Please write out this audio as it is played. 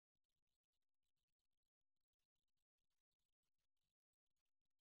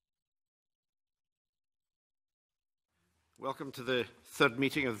Welcome to the third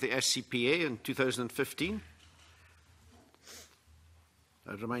meeting of the SCPA in 2015.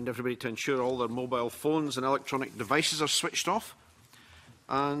 I'd remind everybody to ensure all their mobile phones and electronic devices are switched off,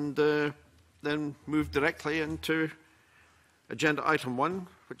 and then move directly into agenda item 1,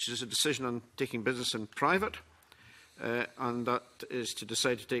 which is a decision on taking business in private, and that is to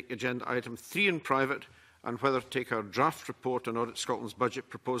decide to take agenda item 3 in private and whether to take our draft report on Audit Scotland's budget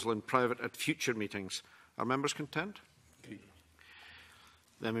proposal in private at future meetings. Are members content? Okay.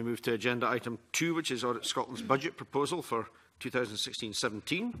 Then we move to agenda item 2, which is Audit Scotland's budget proposal for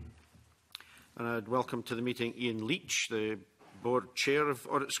 2016-17. And I'd welcome to the meeting Ian Leitch, the Board Chair of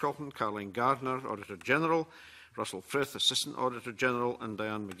Audit Scotland, Caroline Gardner, Auditor General, Russell Frith, Assistant Auditor General, and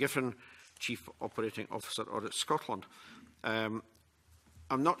Diane McGiffen, Chief Operating Officer, Audit Scotland. I'm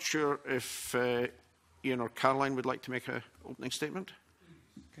not sure if Ian or Caroline would like to make an opening statement.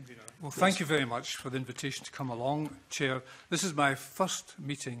 Well, thank you very much for the invitation to come along, Chair. This is my first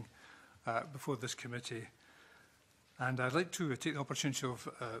meeting before this committee, and I'd like to take the opportunity of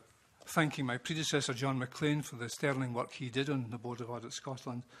thanking my predecessor, John McLean, for the sterling work he did on the Board of Audit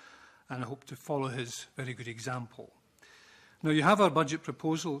Scotland, and I hope to follow his very good example. Now, you have our budget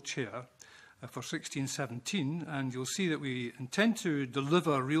proposal, Chair, for 16-17, and you'll see that we intend to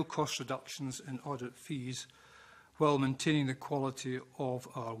deliver real cost reductions in audit fees while maintaining the quality of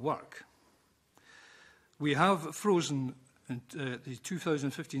our work. We have frozen the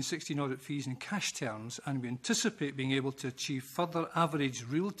 2015-16 audit fees in cash terms, and we anticipate being able to achieve further average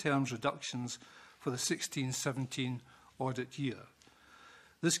real terms reductions for the 16-17 audit year.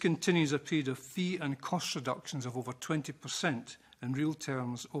 This continues a period of fee and cost reductions of over 20% in real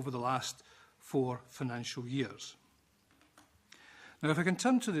terms over the last 4 financial years. Now, if I can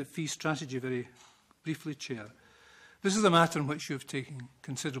turn to the fee strategy very briefly, Chair. This is a matter in which you have taken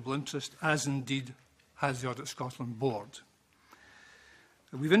considerable interest, as indeed has the Audit Scotland Board.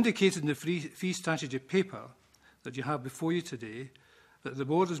 We've indicated in the fee strategy paper that you have before you today that the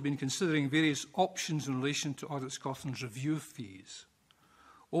Board has been considering various options in relation to Audit Scotland's review of fees.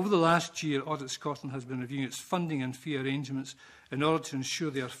 Over the last year, Audit Scotland has been reviewing its funding and fee arrangements in order to ensure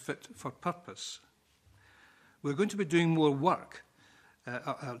they are fit for purpose. We're going to be doing more work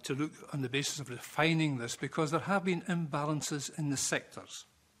to look on the basis of refining this, because there have been imbalances in the sectors.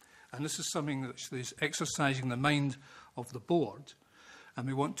 And this is something that is exercising the mind of the Board. And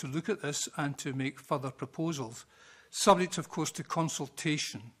we want to look at this and to make further proposals, subject, of course, to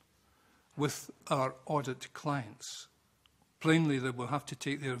consultation with our audit clients. Plainly, they will have to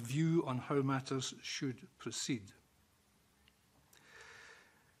take their view on how matters should proceed.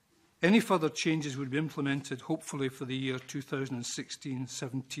 Any further changes would be implemented, hopefully, for the year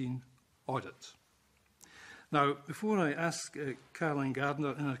 2016-17 audit. Now, before I ask Caroline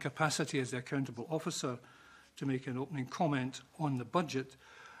Gardner, in her capacity as the Accountable Officer, to make an opening comment on the budget,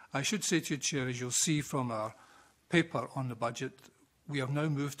 I should say to you, Chair, as you'll see from our paper on the budget, we have now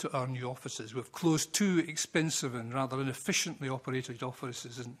moved to our new offices. We've closed 2 expensive and rather inefficiently operated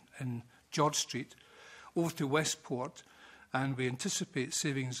offices in George Street over to Westport, and we anticipate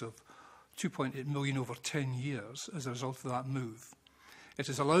savings of 2.8 million over 10 years as a result of that move. It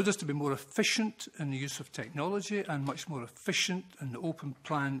has allowed us to be more efficient in the use of technology and much more efficient in the open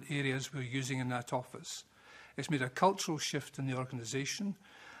plan areas we're using in that office. It's made a cultural shift in the organisation,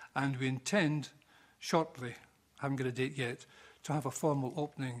 and we intend shortly, haven't got a date yet, to have a formal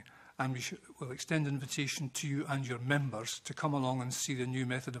opening, and we will extend an invitation to you and your members to come along and see the new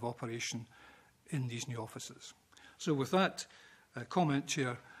method of operation in these new offices. So with that comment,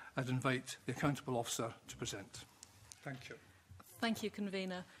 Chair, I'd invite the Accountable Officer to present. Thank you. Thank you,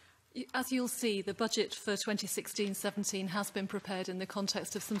 Convener. As you'll see, the budget for 2016-17 has been prepared in the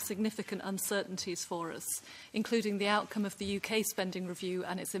context of some significant uncertainties for us, including the outcome of the UK spending review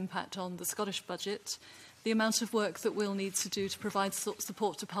and its impact on the Scottish budget, the amount of work that we'll need to do to provide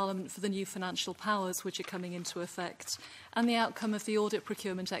support to Parliament for the new financial powers which are coming into effect, and the outcome of the audit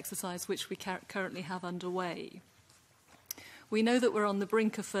procurement exercise which we currently have underway. We know that we're on the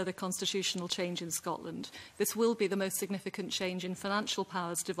brink of further constitutional change in Scotland. This will be the most significant change in financial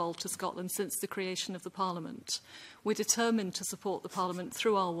powers devolved to Scotland since the creation of the Parliament. We're determined to support the Parliament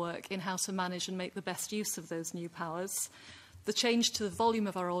through our work in how to manage and make the best use of those new powers. The change to the volume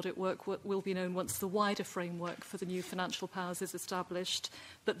of our audit work will be known once the wider framework for the new financial powers is established,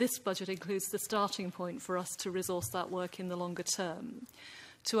 but this budget includes the starting point for us to resource that work in the longer term.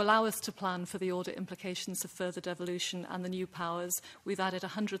 To allow us to plan for the audit implications of further devolution and the new powers, we've added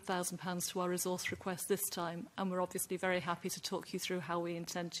 £100,000 to our resource request this time, and we're obviously very happy to talk you through how we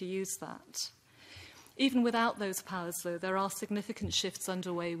intend to use that. Even without those powers, though, there are significant shifts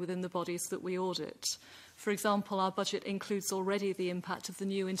underway within the bodies that we audit. For example, our budget includes already the impact of the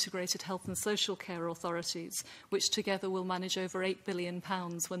new integrated health and social care authorities, which together will manage over £8 billion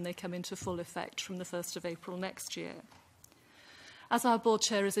when they come into full effect from the 1st of April next year. As our board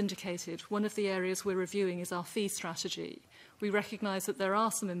chair has indicated, one of the areas we're reviewing is our fee strategy. We recognise that there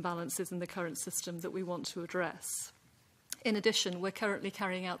are some imbalances in the current system that we want to address. In addition, we're currently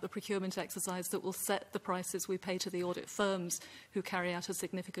carrying out the procurement exercise that will set the prices we pay to the audit firms who carry out a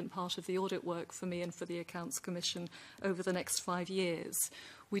significant part of the audit work for me and for the Accounts Commission over the next 5 years.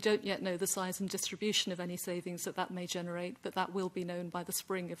 We don't yet know the size and distribution of any savings that may generate, but that will be known by the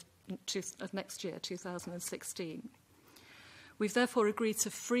spring of next year, 2016. We've therefore agreed to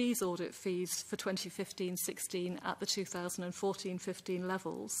freeze audit fees for 2015-16 at the 2014-15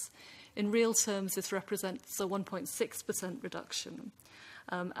 levels. In real terms, this represents a 1.6% reduction,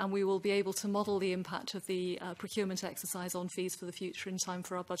 and we will be able to model the impact of the procurement exercise on fees for the future in time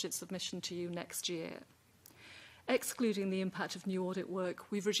for our budget submission to you next year. Excluding the impact of new audit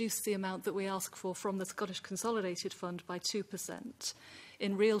work, we've reduced the amount that we ask for from the Scottish Consolidated Fund by 2%.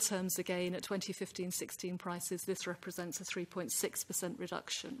 In real terms, again, at 2015-16 prices, this represents a 3.6%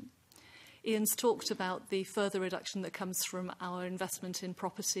 reduction. Ian's talked about the further reduction that comes from our investment in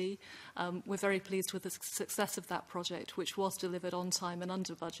property. We're very pleased with the success of that project, which was delivered on time and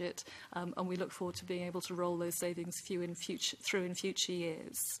under budget, and we look forward to being able to roll those savings through in future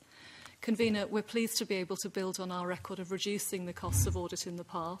years. Convener, we're pleased to be able to build on our record of reducing the costs of audit in the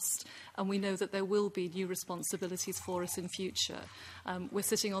past, and we know that there will be new responsibilities for us in future. We're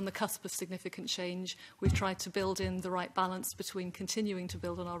sitting on the cusp of significant change. We've tried to build in the right balance between continuing to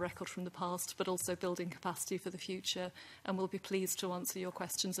build on our record from the past, but also building capacity for the future, and we'll be pleased to answer your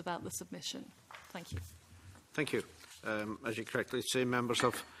questions about the submission. Thank you. Thank you. As you correctly say, members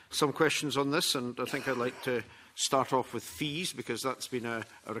have some questions on this, and I think I'd like to start off with fees, because that's been a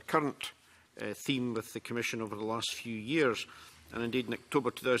recurrent theme with the Commission over the last few years. And indeed, in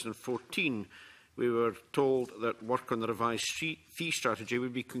October 2014, we were told that work on the revised fee strategy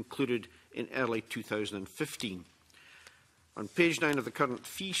would be concluded in early 2015. On page 9 of the current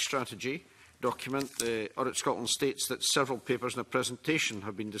fee strategy document, the Audit Scotland states that several papers and a presentation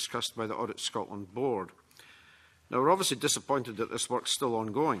have been discussed by the Audit Scotland Board. Now, we're obviously disappointed that this work's still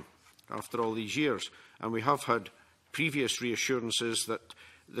ongoing after all these years, and we have had previous reassurances that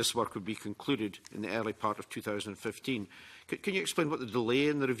this work would be concluded in the early part of 2015. Can you explain what the delay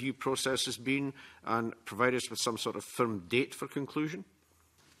in the review process has been and provide us with some sort of firm date for conclusion?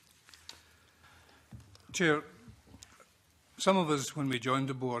 Chair, some of us, when we joined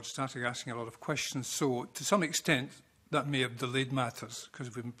the board, started asking a lot of questions, so to some extent that may have delayed matters, because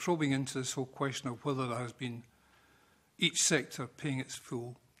we've been probing into this whole question of whether there has been each sector paying its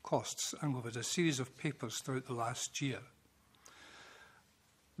full costs, and we've had a series of papers throughout the last year.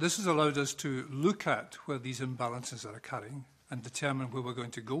 This has allowed us to look at where these imbalances are occurring and determine where we're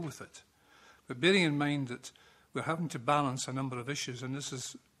going to go with it. But bearing in mind that we're having to balance a number of issues, and this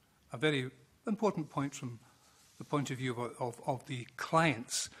is a very important point from the point of view of the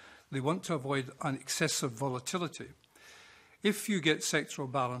clients. They want to avoid an excessive volatility. If you get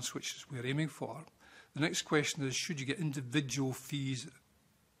sectoral balance, which we're aiming for, the next question is, should you get individual fees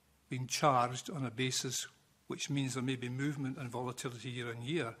being charged on a basis which means there may be movement and volatility year on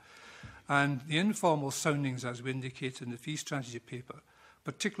year? And the informal soundings, as we indicated in the fee strategy paper,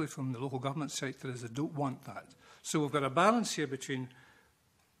 particularly from the local government sector, is they don't want that. So we've got a balance here between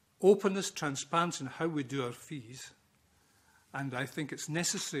openness, transparency in how we do our fees, and I think it's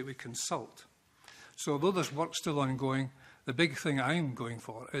necessary we consult. So although there's work still ongoing, the big thing I'm going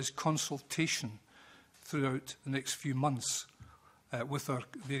for is consultation throughout the next few months with our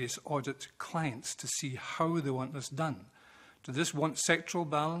various audit clients to see how they want this done. Do they just want sectoral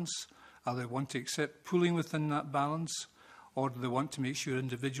balance? Or do they want to accept pooling within that balance? Or do they want to make sure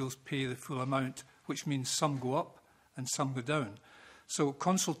individuals pay the full amount, which means some go up and some go down? So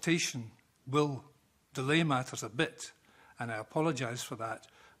consultation will delay matters a bit, and I apologise for that,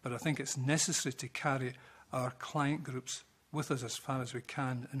 but I think it's necessary to carry our client groups with us as far as we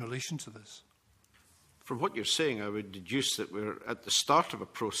can in relation to this. From what you're saying, I would deduce that we're at the start of a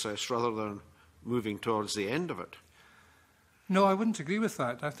process rather than moving towards the end of it. No, I wouldn't agree with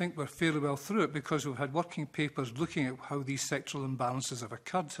that. I think we're fairly well through it because we've had working papers looking at how these sectoral imbalances have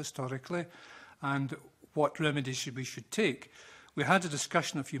occurred historically and what remedies we should take. We had a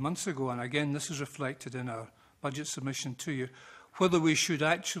discussion a few months ago, and again this is reflected in our budget submission to you, whether we should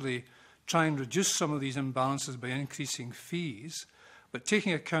actually try and reduce some of these imbalances by increasing fees, but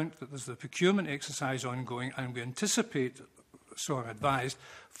taking account that there's the procurement exercise ongoing and we anticipate so I'm advised,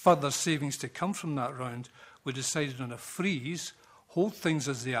 further savings to come from that round, we decided on a freeze, hold things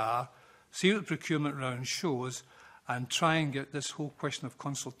as they are, see what the procurement round shows, and try and get this whole question of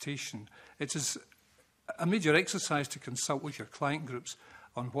consultation. It is a major exercise to consult with your client groups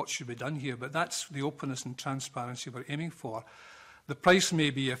on what should be done here, but that's the openness and transparency we're aiming for. The price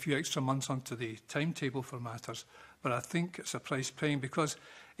may be a few extra months onto the timetable for matters, but I think it's a price paying, because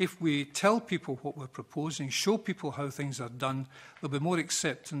if we tell people what we're proposing, show people how things are done, there'll be more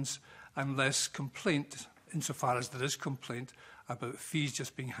acceptance and less complaint, insofar as there is complaint, about fees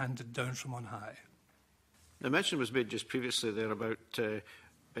just being handed down from on high. The mention was made just previously there about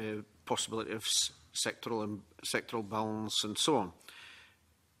possibility of sectoral balance and so on.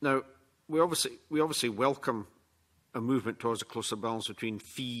 Now, we obviously welcome a movement towards a closer balance between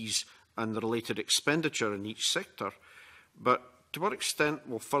fees and the related expenditure in each sector, but to what extent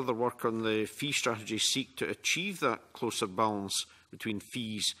will further work on the fee strategy seek to achieve that closer balance between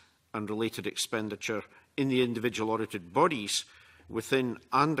fees and related expenditure in the individual audited bodies within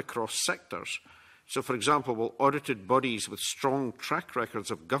and across sectors? So, for example, will audited bodies with strong track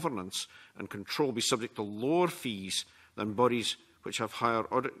records of governance and control be subject to lower fees than bodies which have higher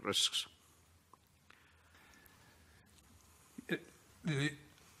audit risks? The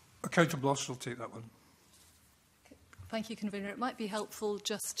accountable officer will take that one. Thank you, Convener. It might be helpful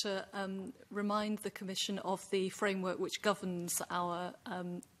just to remind the Commission of the framework which governs our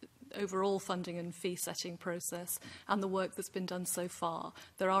overall funding and fee setting process and the work that's been done so far.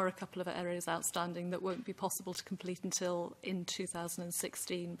 There are a couple of areas outstanding that won't be possible to complete until in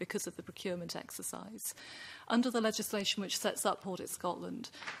 2016 because of the procurement exercise. Under the legislation which sets up Audit Scotland,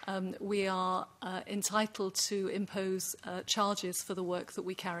 we are entitled to impose charges for the work that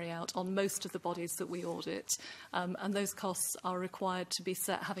we carry out on most of the bodies that we audit, and those costs are required to be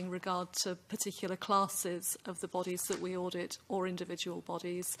set having regard to particular classes of the bodies that we audit or individual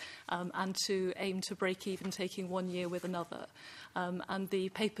bodies, and to aim to break even taking one year with another. And the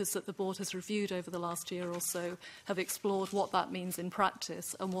papers that the board has reviewed over the last year or so have explored what that means in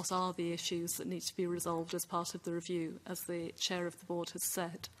practice and what are the issues that need to be resolved as part of the review, as the chair of the board has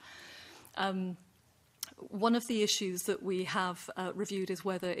said. One of the issues that we have reviewed is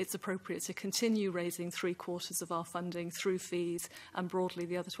whether it's appropriate to continue raising 3/4 of our funding through fees and broadly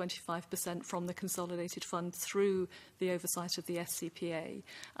the other 25% from the consolidated fund through the oversight of the SCPA.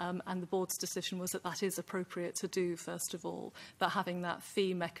 And the board's decision was that that is appropriate to do, first of all, that having that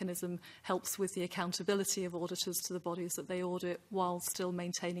fee mechanism helps with the accountability of auditors to the bodies that they audit while still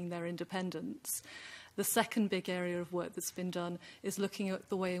maintaining their independence. The second big area of work that's been done is looking at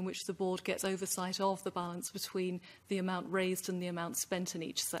the way in which the board gets oversight of the balance between the amount raised and the amount spent in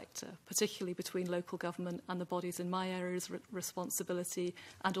each sector, particularly between local government and the bodies in my area's responsibility,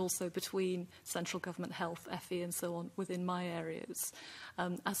 and also between central government, health, FE and so on within my areas.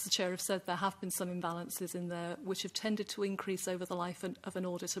 As the Chair has said, there have been some imbalances in there which have tended to increase over the life of an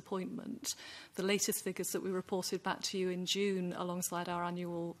audit appointment. The latest figures that we reported back to you in June alongside our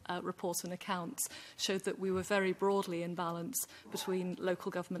annual report and accounts showed that we were very broadly in balance between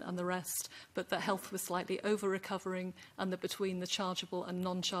local government and the rest, but that health was slightly over-recovering and that between the chargeable and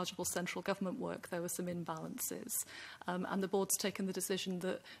non-chargeable central government work there were some imbalances. And the board's taken the decision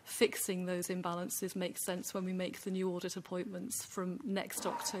that fixing those imbalances makes sense when we make the new audit appointments from next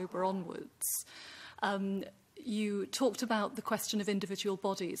October onwards. You talked about the question of individual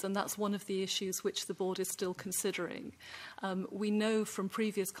bodies, and that's one of the issues which the board is still considering. We know from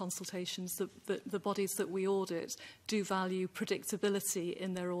previous consultations that the bodies that we audit do value predictability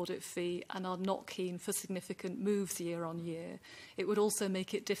in their audit fee and are not keen for significant moves year on year. It would also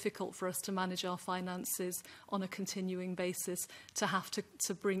make it difficult for us to manage our finances on a continuing basis, to have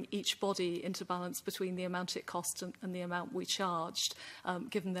to bring each body into balance between the amount it cost and the amount we charged,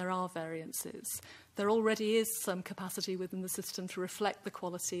 given there are variances. There already is some capacity within the system to reflect the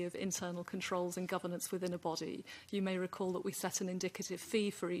quality of internal controls and governance within a body. You may recall that we set an indicative fee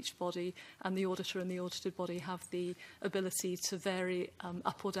for each body, and the auditor and the audited body have the ability to vary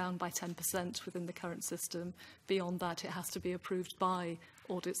up or down by 10% within the current system. Beyond that, it has to be approved by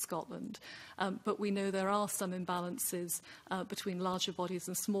Audit Scotland. But we know there are some imbalances between larger bodies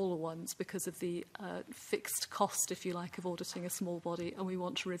and smaller ones because of the fixed cost, if you like, of auditing a small body, and we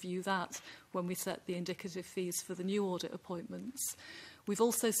want to review that when we set the indicative fees for the new audit appointments. We've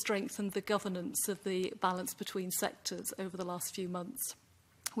also strengthened the governance of the balance between sectors over the last few months.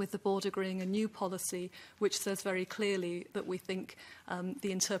 with the board agreeing a new policy which says very clearly that we think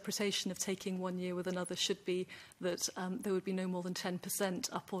the interpretation of taking 1 year with another should be that there would be no more than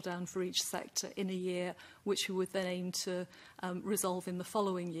 10% up or down for each sector in a year, which we would then aim to resolve in the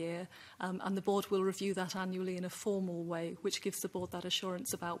following year. And the board will review that annually in a formal way, which gives the board that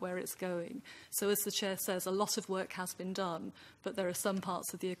assurance about where it's going. So as the Chair says, a lot of work has been done, but there are some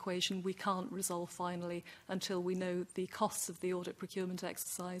parts of the equation we can't resolve finally until we know the costs of the audit procurement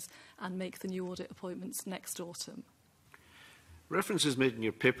exercise and make the new audit appointments next autumn. Reference is made in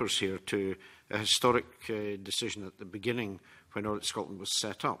your papers here to a historic decision at the beginning when Audit Scotland was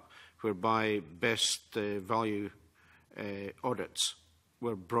set up, whereby best value audits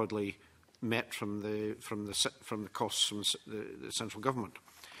were broadly met from the costs from the central government.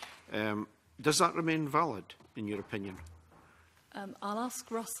 Does that remain valid, in your opinion? I'll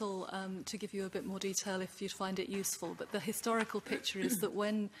ask Russell to give you a bit more detail if you'd find it useful, but the historical picture is that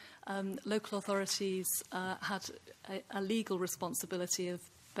when local authorities had a legal responsibility of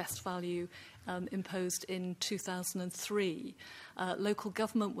best value imposed in 2003, local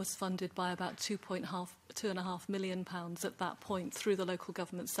government was funded by about £2.5 million at that point through the local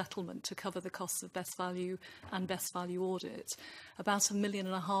government settlement to cover the costs of best value and best value audit. About £1.5 million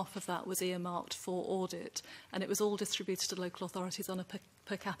of that was earmarked for audit, and it was all distributed to local authorities on a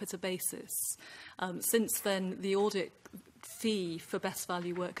per capita basis. Since then, the audit fee for best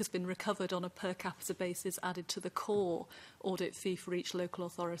value work has been recovered on a per capita basis, added to the core audit fee for each local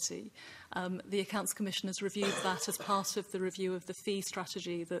authority. The Accounts Commission has reviewed that as part of the review of the fee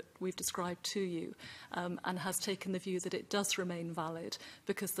strategy that we've described to you, and has taken the view that it does remain valid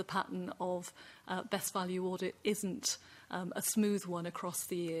because the pattern of best value audit isn't a smooth one across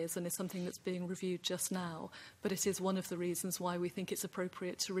the years and is something that's being reviewed just now. But it is one of the reasons why we think it's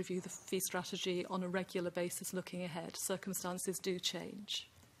appropriate to review the fee strategy on a regular basis looking ahead. Circumstances do change.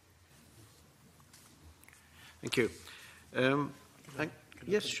 Thank you.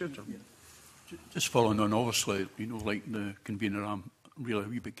 Yes, sure, John. Just following on, obviously, like the convener, I'm really a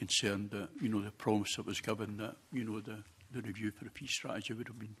wee bit concerned that, the promise that was given that, the review for the fee strategy would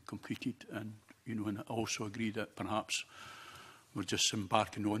have been completed, and, and I also agree that perhaps we're just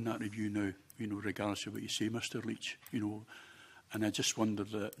embarking on that review now, regardless of what you say, Mr. Leitch, and I just wonder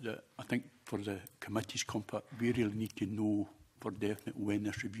that I think for the committee's comfort, we really need to know for definite when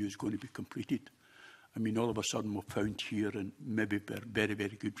this review is going to be completed. I mean, all of a sudden we've found here, and maybe for very,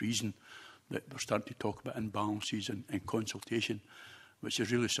 very good reason, that we're starting to talk about imbalances and consultation, which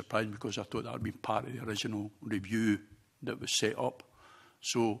is really surprising because I thought that had been part of the original review that was set up.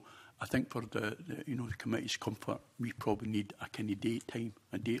 So I think for the committee's comfort, we probably need a kind of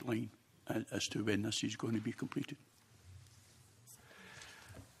a dateline as to when this is going to be completed.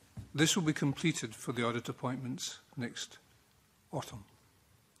 This will be completed for the audit appointments next autumn.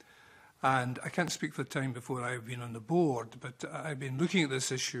 And I can't speak for the time before I've been on the board, but I've been looking at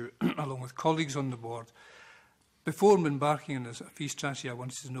this issue along with colleagues on the board. Before embarking on this fee strategy, I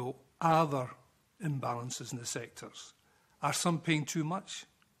wanted to know, are there imbalances in the sectors? Are some paying too much?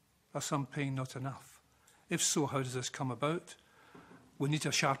 Are some paying not enough? If so, how does this come about? We need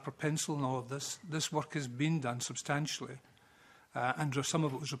a sharper pencil in all of this. This work has been done substantially, and some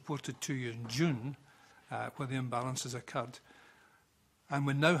of it was reported to you in June, where the imbalances occurred. And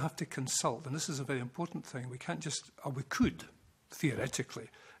we now have to consult, and this is a very important thing. We can't just, or we could, theoretically,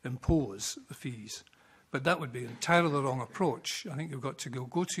 impose the fees. But that would be entirely the wrong approach. I think you've got to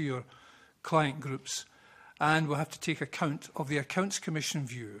go to your client groups, and we'll have to take account of the Accounts Commission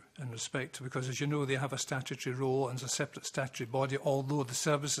view in respect to, because as you know, they have a statutory role and a separate statutory body, although the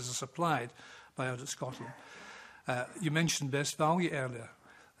services are supplied by Audit Scotland. You mentioned best value earlier.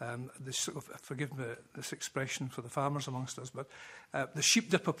 Forgive me this expression for the farmers amongst us, but the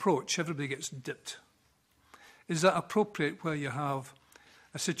sheep dip approach, everybody gets dipped. Is that appropriate where you have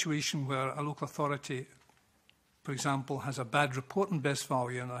a situation where a local authority, for example, has a bad report in best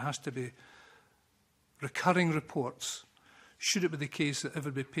value and there has to be recurring reports? Should it be the case that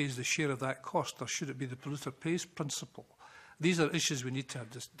everybody pays the share of that cost, or should it be the polluter pays principle? These are issues we need to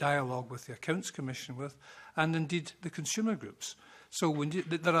have this dialogue with the Accounts Commission with, and indeed the consumer groups. So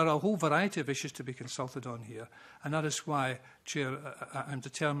there are a whole variety of issues to be consulted on here, and that is why, Chair, I'm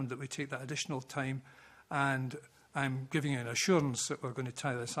determined that we take that additional time, and I'm giving you an assurance that we're going to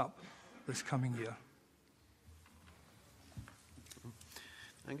tie this up this coming year.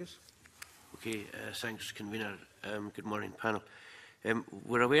 Angus? Okay, thanks, Convener. Good morning, panel.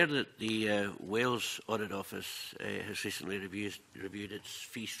 We're aware that the Wales Audit Office has recently reviewed its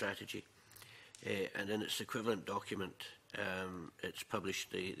fee strategy, and in its equivalent document, it's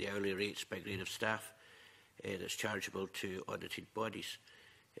published the hourly rates by grade of staff that's chargeable to audited bodies.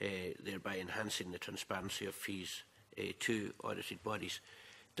 thereby enhancing the transparency of fees to audited bodies.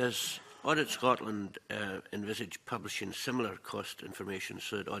 Does Audit Scotland envisage publishing similar cost information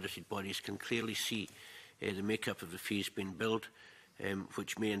so that audited bodies can clearly see the makeup of the fees being billed,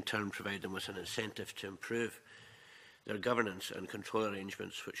 which may in turn provide them with an incentive to improve their governance and control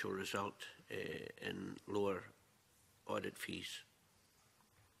arrangements, which will result in lower audit fees?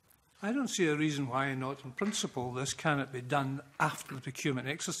 I don't see a reason why not. In principle, this cannot be done after the procurement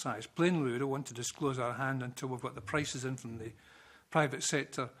exercise. Plainly, we don't want to disclose our hand until we've got the prices in from the private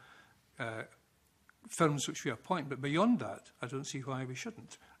sector firms which we appoint. But beyond that, I don't see why we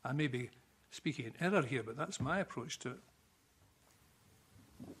shouldn't. I may be speaking in error here, but that's my approach to it.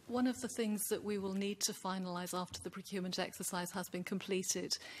 One of the things that we will need to finalise after the procurement exercise has been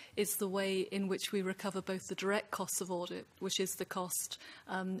completed is the way in which we recover both the direct costs of audit, which is the cost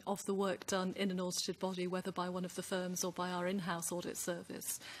of the work done in an audited body, whether by one of the firms or by our in-house audit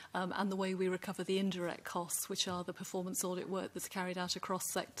service, and the way we recover the indirect costs, which are the performance audit work that's carried out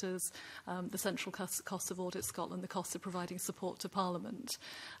across sectors, the central costs of Audit Scotland, the costs of providing support to Parliament.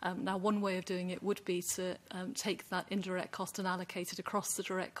 Now, one way of doing it would be to take that indirect cost and allocate it across the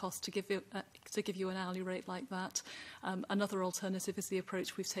direct cost to give you an hourly rate like that. Another alternative is the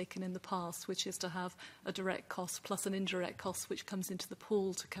approach we've taken in the past, which is to have a direct cost plus an indirect cost which comes into the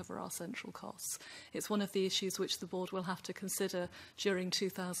pool to cover our central costs. It's one of the issues which the board will have to consider during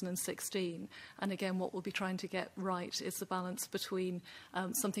 2016. And again, what we'll be trying to get right is the balance between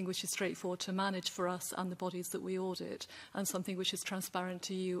something which is straightforward to manage for us and the bodies that we audit, and something which is transparent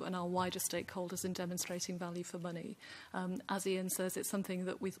to you and our wider stakeholders in demonstrating value for money. As Ian says, it's something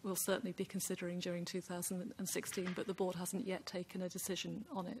that we will certainly be considering during 2016, but the board hasn't yet taken a decision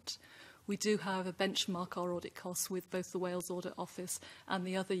on it. We do, however, benchmark our audit costs with both the Wales Audit Office and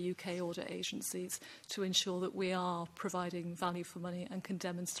the other UK audit agencies to ensure that we are providing value for money and can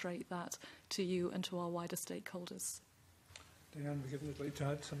demonstrate that to you and to our wider stakeholders. Diane, McGiffen would like to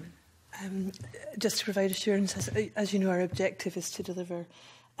add something. Just to provide assurance, as you know, our objective is to deliver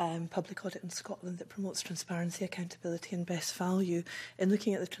public audit in Scotland that promotes transparency, accountability and best value. In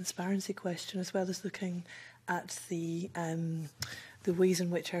looking at the transparency question, as well as looking at the ways in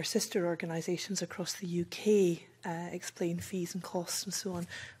which our sister organisations across the UK explain fees and costs and so on,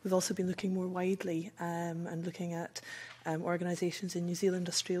 we've also been looking more widely and looking at organisations in New Zealand,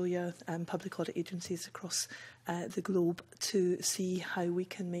 Australia, public audit agencies across the globe to see how we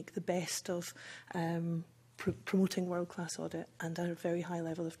can make the best of promoting world-class audit and a very high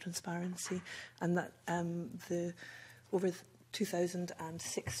level of transparency, and that over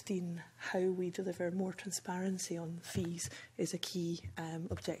 2016, how we deliver more transparency on fees is a key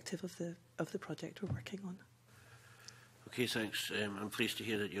objective of the project we're working on. Okay, thanks. I'm pleased to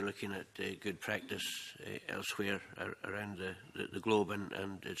hear that you're looking at good practice elsewhere around the globe,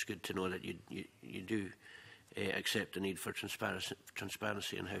 and it's good to know that you do accept the need for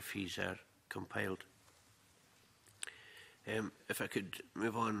transparency in how fees are compiled. If I could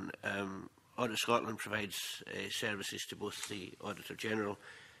move on, Audit Scotland provides services to both the Auditor General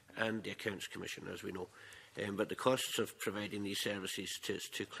and the Accounts Commission, as we know. But the costs of providing these services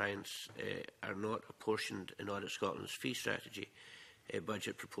to clients are not apportioned in Audit Scotland's fee strategy,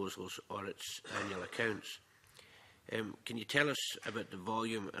 budget proposals or its annual accounts. Can you tell us about the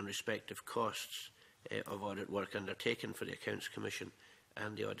volume and respective costs of audit work undertaken for the Accounts Commission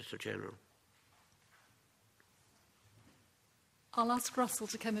and the Auditor General? I'll ask Russell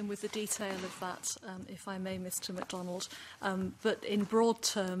to come in with the detail of that, if I may, Mr MacDonald. But in broad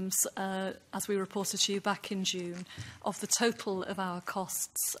terms, as we reported to you back in June, of the total of our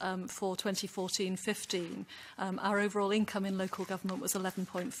costs for 2014-15, our overall income in local government was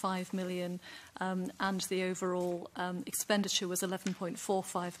 11.5 million, and the overall expenditure was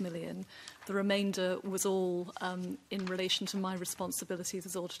 11.45 million. The remainder was all in relation to my responsibilities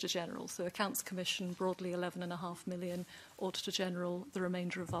as Auditor General. So Accounts Commission, broadly 11.5 million, Auditor General, the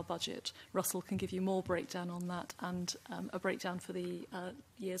remainder of our budget. Russell can give you more breakdown on that and a breakdown for the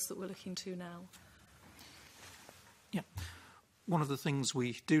years that we're looking to now. Yeah. One of the things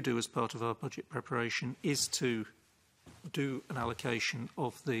we do as part of our budget preparation is to do an allocation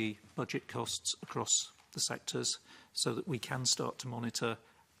of the budget costs across the sectors so that we can start to monitor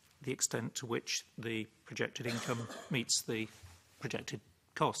the extent to which the projected income meets the projected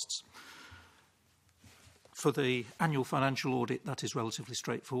costs. For the annual financial audit, that is relatively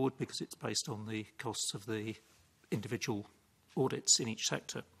straightforward because it's based on the costs of the individual audits in each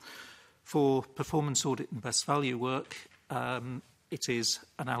sector. For performance audit and best value work, it is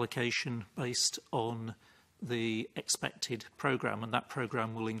an allocation based on the expected programme, and that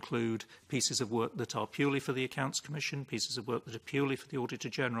programme will include pieces of work that are purely for the Accounts Commission, pieces of work that are purely for the Auditor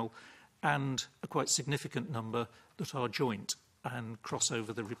General, and a quite significant number that are joint and cross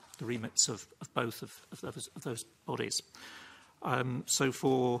over the remits of both of those bodies. So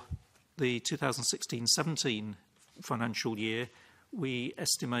for the 2016-17 financial year, we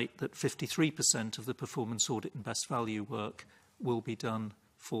estimate that 53% of the performance audit and best value work will be done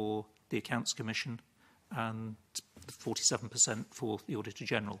for the Accounts Commission and 47% for the Auditor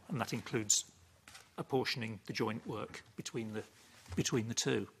General, and that includes apportioning the joint work between the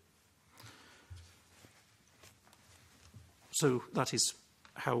two. So that is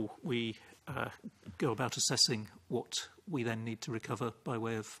how we go about assessing what we then need to recover by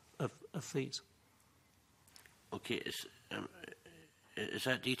way of fees. Okay, is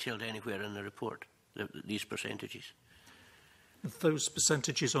that detailed anywhere in the report, these percentages? Those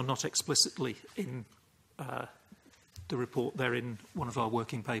percentages are not explicitly in the report. They're in one of our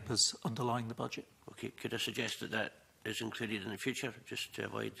working papers underlying the budget. Okay, could I suggest that that is included in the future, just to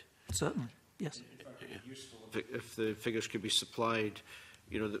avoid... Certainly, yes. Useful if the figures could be supplied,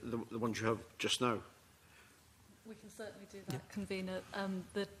 you know, the ones you have just now. We can certainly do that, Convener.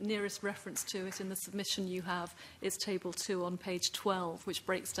 The nearest reference to it in the submission you have is Table 2 on page 12, which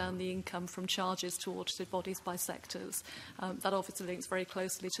breaks down the income from charges to audited bodies by sectors. That obviously links very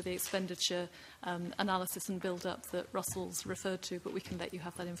closely to the expenditure analysis and build-up that Russell's referred to, but we can let you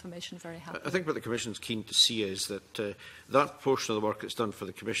have that information very happily. I think what the Commission's keen to see is that that portion of the work that's done for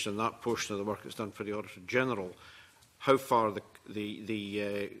the Commission and that portion of the work that's done for the Auditor General, how far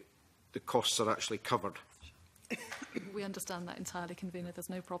the costs are actually covered. We understand that entirely, Convener. There's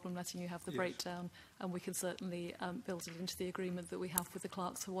no problem letting you have the breakdown, and we can certainly build it into the agreement that we have with the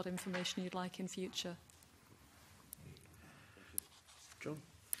clerks for what information you'd like in future. John?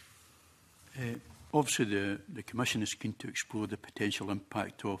 Obviously, the Commission is keen to explore the potential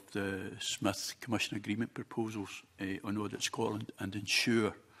impact of the Smith Commission agreement proposals on Audit Scotland and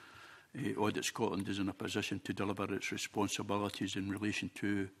ensure Audit Scotland is in a position to deliver its responsibilities in relation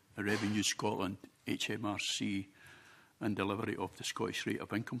to a Revenue Scotland, HMRC and delivery of the Scottish rate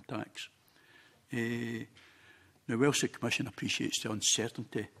of income tax. Now, whilst the Commission appreciates the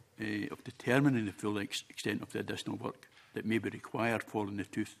uncertainty of determining the full extent of the additional work that may be required following the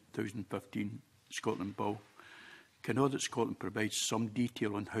 2015 Scotland Bill, can Audit Scotland provide some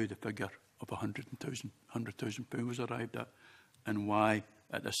detail on how the figure of £100,000 was arrived at and why,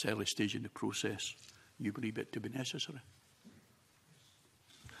 at this early stage in the process, you believe it to be necessary?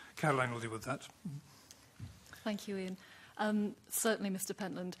 Caroline will deal with that. Thank you, Ian. Certainly, Mr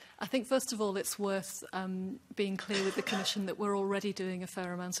Pentland. I think, first of all, it's worth being clear with the Commission that we're already doing a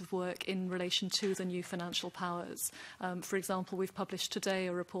fair amount of work in relation to the new financial powers. For example, we've published today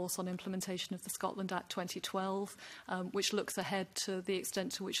a report on implementation of the Scotland Act 2012, which looks ahead to the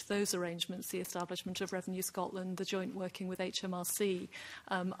extent to which those arrangements, the establishment of Revenue Scotland, the joint working with HMRC,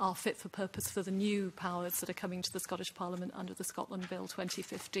 are fit for purpose for the new powers that are coming to the Scottish Parliament under the Scotland Bill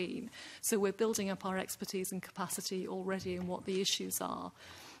 2015. So we're building up our expertise and capacity already in what the issues are.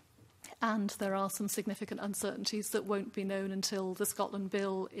 And there are some significant uncertainties that won't be known until the Scotland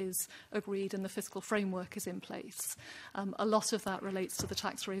Bill is agreed and the fiscal framework is in place. A lot of that relates to the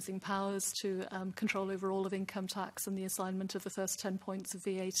tax-raising powers, to control over all of income tax and the assignment of the first 10 points of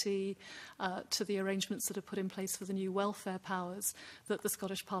VAT, to the arrangements that are put in place for the new welfare powers that the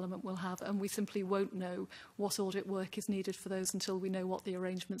Scottish Parliament will have. And we simply won't know what audit work is needed for those until we know what the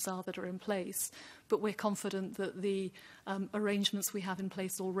arrangements are that are in place. But we're confident that the arrangements we have in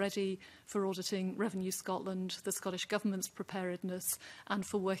place already for auditing Revenue Scotland, the Scottish Government's preparedness, and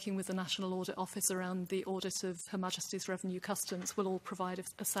for working with the National Audit Office around the audit of Her Majesty's Revenue Customs will all provide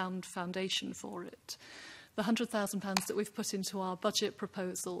a sound foundation for it. The £100,000 that we've put into our budget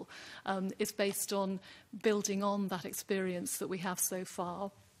proposal is based on building on that experience that we have so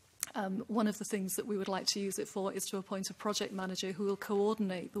far. One of the things that we would like to use it for is to appoint a project manager who will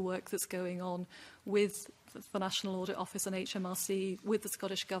coordinate the work that's going on with the National Audit Office and HMRC, with the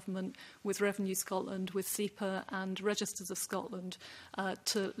Scottish Government, with Revenue Scotland, with SEPA and Registers of Scotland,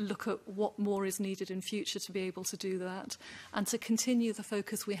 to look at what more is needed in future to be able to do that, and to continue the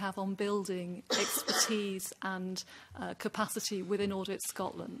focus we have on building expertise and capacity within Audit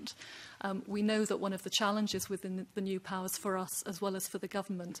Scotland. We know that one of the challenges within the new powers for us, as well as for the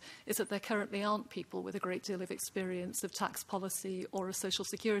government, is that there currently aren't people with a great deal of experience of tax policy or of social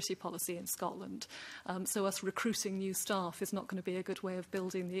security policy in Scotland. So us recruiting new staff is not going to be a good way of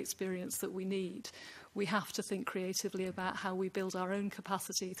building the experience that we need. we have to think creatively about how we build our own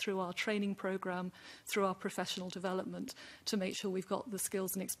capacity through our training programme, through our professional development, to make sure we've got the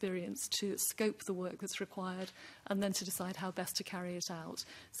skills and experience to scope the work that's required and then to decide how best to carry it out.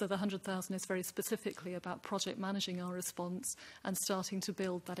 So the 100,000 is very specifically about project managing our response and starting to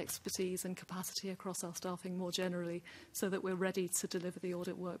build that expertise and capacity across our staffing more generally so that we're ready to deliver the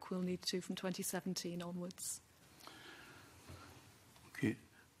audit work we'll need to from 2017 onwards. Okay.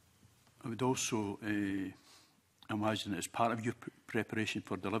 I would also imagine that as part of your preparation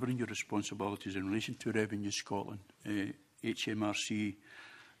for delivering your responsibilities in relation to Revenue Scotland, HMRC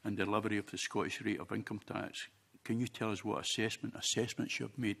and delivery of the Scottish rate of income tax, can you tell us what assessments you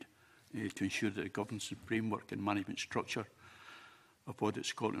have made to ensure that the governance framework and management structure of Audit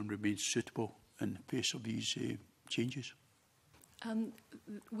Scotland remains suitable in the face of these changes?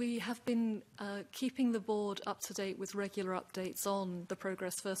 We have been keeping the board up to date with regular updates on the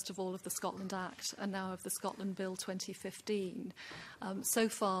progress, first of all, of the Scotland Act and now of the Scotland Bill 2015. So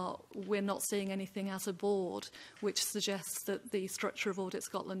far, we're not seeing anything as a board which suggests that the structure of Audit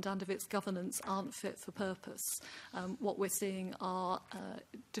Scotland and of its governance aren't fit for purpose. What we're seeing are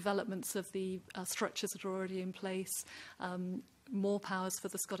developments of the structures that are already in place, more powers for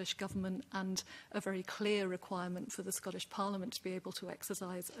the Scottish Government and a very clear requirement for the Scottish Parliament to be able to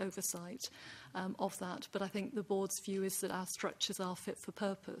exercise oversight of that. But I think the board's view is that our structures are fit for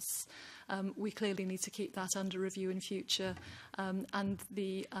purpose. We clearly need to keep that under review in future and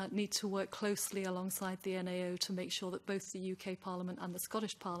the need to work closely alongside the NAO to make sure that both the UK Parliament and the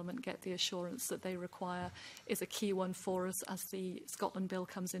Scottish Parliament get the assurance that they require is a key one for us as the Scotland Bill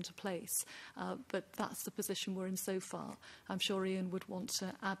comes into place. But that's the position we're in so far. I'm sure Ian would want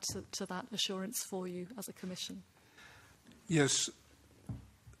to add to that assurance for you as a Commission. Yes,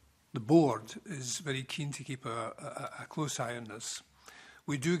 the board is very keen to keep a close eye on this.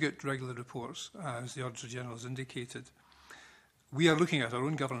 We do get regular reports, as the Auditor General has indicated. We are looking at our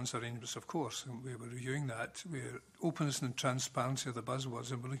own governance arrangements, of course, and we were reviewing that. Openness and transparency are the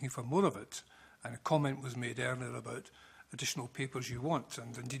buzzwords, and we're looking for more of it. And a comment was made earlier about additional papers you want,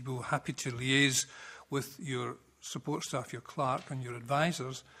 and indeed we were happy to liaise with your support staff, your clerk and your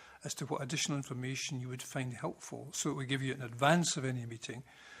advisors as to what additional information you would find helpful, so that we give you in advance of any meeting.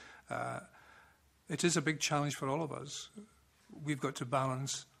 It is a big challenge for all of us. We've got to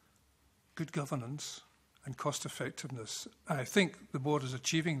balance good governance and cost effectiveness. And I think the board is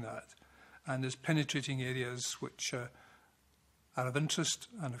achieving that and is penetrating areas which are of interest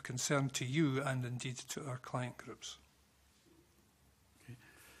and of concern to you and indeed to our client groups. Okay.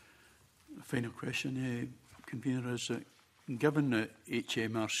 A final question, Convener, is that given that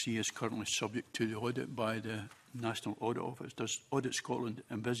HMRC is currently subject to the audit by the National Audit Office, does Audit Scotland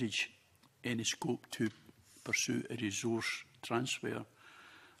envisage any scope to pursue a resource transfer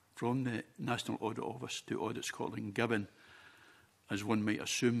from the National Audit Office to Audit Scotland, given, as one might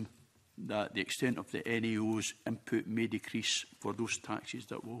assume, that the extent of the NAO's input may decrease for those taxes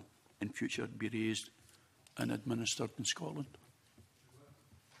that will in future be raised and administered in Scotland?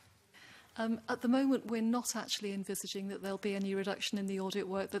 At the moment, we're not actually envisaging that there'll be any reduction in the audit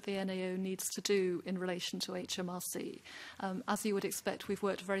work that the NAO needs to do in relation to HMRC. As you would expect, we've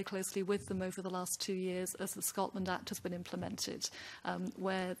worked very closely with them over the last 2 years as the Scotland Act has been implemented,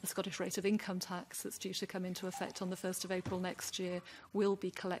 where the Scottish rate of income tax that's due to come into effect on the 1st of April next year will be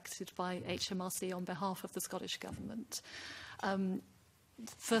collected by HMRC on behalf of the Scottish Government.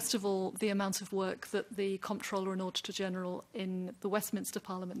 First of all, the amount of work that the Comptroller and Auditor General in the Westminster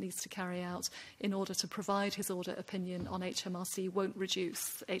Parliament needs to carry out in order to provide his audit opinion on HMRC won't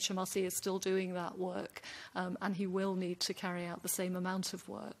reduce. HMRC is still doing that work, and he will need to carry out the same amount of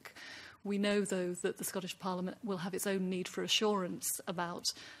work. We know, though, that the Scottish Parliament will have its own need for assurance about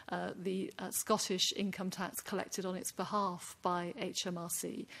the Scottish income tax collected on its behalf by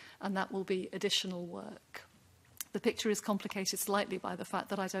HMRC, and that will be additional work. The picture is complicated slightly by the fact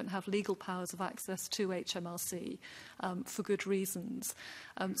that I don't have legal powers of access to HMRC for good reasons.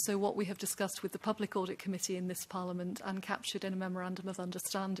 So what we have discussed with the Public Audit Committee in this Parliament and captured in a Memorandum of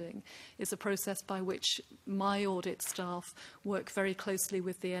Understanding is a process by which my audit staff work very closely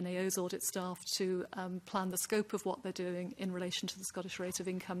with the NAO's audit staff to plan the scope of what they're doing in relation to the Scottish rate of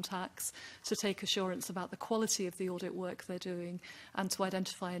income tax, to take assurance about the quality of the audit work they're doing, and to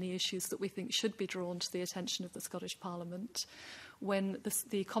identify any issues that we think should be drawn to the attention of the Scottish Parliament. When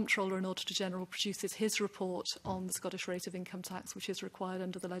the Comptroller and Auditor General produces his report on the Scottish rate of income tax, which is required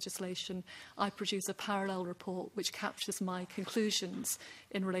under the legislation, I produce a parallel report which captures my conclusions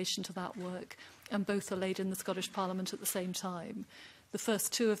in relation to that work, and both are laid in the Scottish Parliament at the same time. The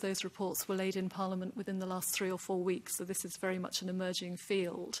first 2 of those reports were laid in Parliament within the last 3 or 4 weeks, so this is very much an emerging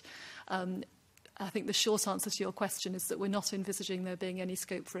field. I think the short answer to your question is that we're not envisaging there being any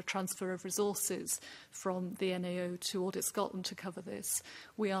scope for a transfer of resources from the NAO to Audit Scotland to cover this.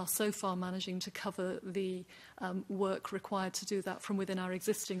 We are so far managing to cover the work required to do that from within our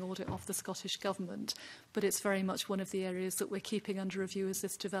existing audit of the Scottish Government, but it's very much one of the areas that we're keeping under review as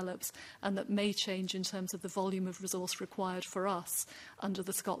this develops, and that may change in terms of the volume of resource required for us under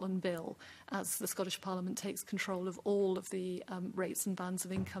the Scotland Bill, as the Scottish Parliament takes control of all of the rates and bands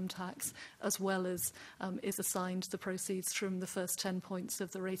of income tax, as well as is assigned the proceeds from the first 10 points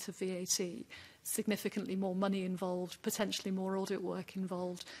of the rate of VAT. Significantly more money involved, potentially more audit work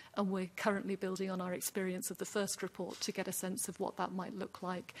involved, and we're currently building on our experience of the first report to get a sense of what that might look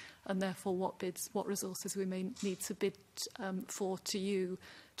like, and therefore what resources we may need to bid for to you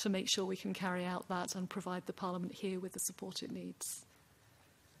to make sure we can carry out that and provide the Parliament here with the support it needs.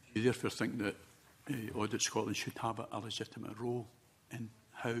 You therefore think that Audit Scotland should have a legitimate role in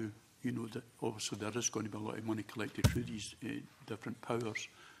how, you know, that obviously there is going to be a lot of money collected through these different powers.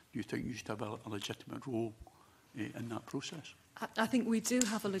 Do you think you should have a legitimate role in that process? I think we do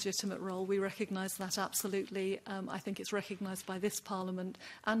have a legitimate role. We recognise that absolutely. I think it's recognised by this Parliament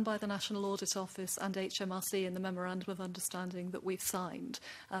and by the National Audit Office and HMRC in the Memorandum of Understanding that we've signed.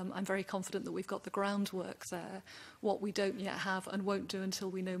 I'm very confident that we've got the groundwork there. What we don't yet have and won't do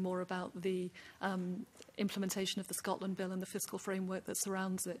until we know more about the implementation of the Scotland Bill and the fiscal framework that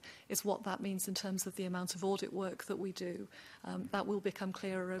surrounds it is what that means in terms of the amount of audit work that we do. That will become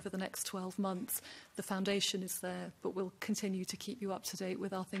clearer over the next 12 months. The foundation is there, but we'll continue to keep you up to date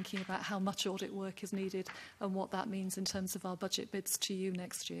with our thinking about how much audit work is needed and what that means in terms of our budget bids to you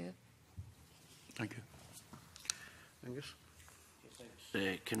next year. Thank you. Angus?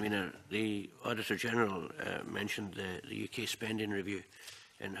 Convener, the Auditor General mentioned the UK spending review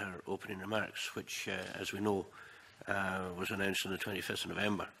in her opening remarks, which, as we know, was announced on the 25th of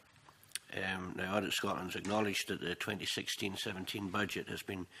November. Now, Audit Scotland has acknowledged that the 2016-17 budget has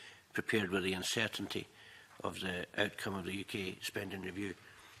been prepared with the uncertainty of the outcome of the UK spending review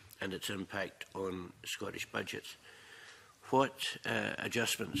and its impact on Scottish budgets. What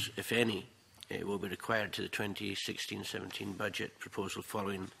adjustments, if any, will be required to the 2016-17 budget proposal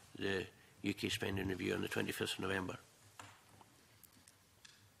following the UK spending review on the 25th of November?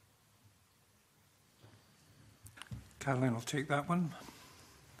 Caroline will take that one.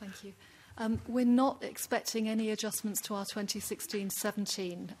 Thank you. We're not expecting any adjustments to our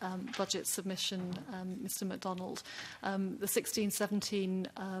 2016-17 budget submission, Mr MacDonald. The 16-17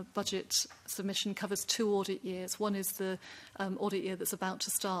 budget submission covers 2 audit years. One is the audit year that's about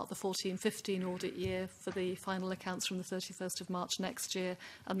to start, the 14-15 audit year for the final accounts from the 31st of March next year,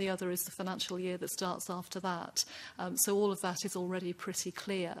 and the other is the financial year that starts after that. So all of that is already pretty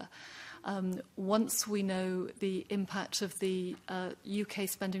clear. Once we know the impact of the UK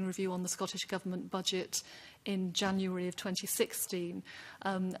spending review on the Scottish Government budget in January of 2016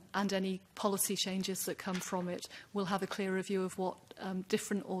 and any policy changes that come from it, we'll have a clear review of what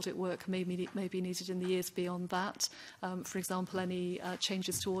different audit work may be needed in the years beyond that. For example, any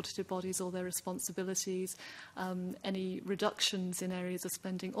changes to audited bodies or their responsibilities, any reductions in areas of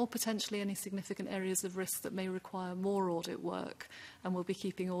spending, or potentially any significant areas of risk that may require more audit work, and we'll be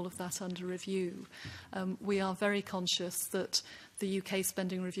keeping all of that under review. We are very conscious that the UK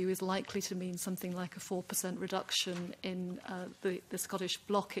spending review is likely to mean something like a 4% reduction in the Scottish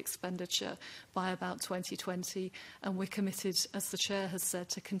block expenditure by about 2020, and we're committed, as the Chair has said,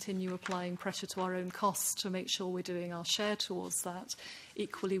 to continue applying pressure to our own costs to make sure we're doing our share towards that.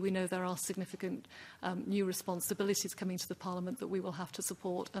 Equally, we know there are significant new responsibilities coming to the Parliament that we will have to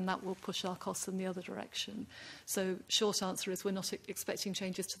support, and that will push our costs in the other direction. So, short answer is we're not expecting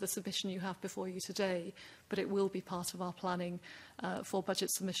changes to the submission you have before you today, but it will be part of our planning for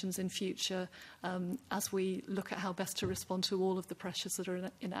budget submissions in future as we look at how best to respond to all of the pressures that are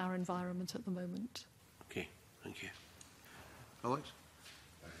in our environment at the moment. Okay, thank you. Alex?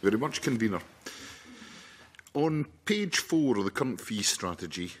 Very much, Convener. On page 4 of the current fee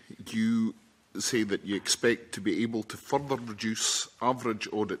strategy, you say that you expect to be able to further reduce average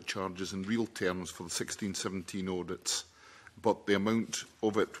audit charges in real terms for the 16-17 audits, but the amount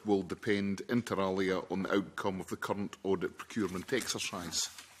of it will depend inter alia on the outcome of the current audit procurement exercise.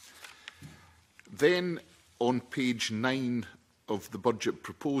 Then, on page 9 of the budget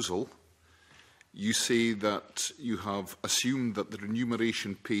proposal, you say that you have assumed that the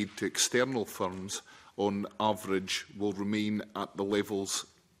remuneration paid to external firms on average will remain at the levels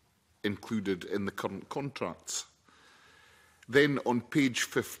included in the current contracts. Then on page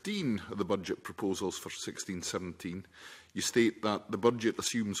 15 of the budget proposals for 16-17, you state that the budget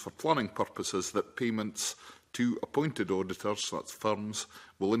assumes for planning purposes that payments to appointed auditors, that's firms,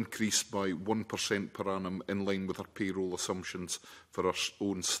 will increase by 1% per annum in line with our payroll assumptions for our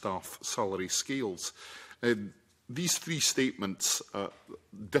own staff salary scales. These three statements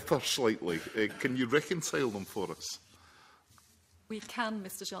differ slightly. Can you reconcile them for us? We can,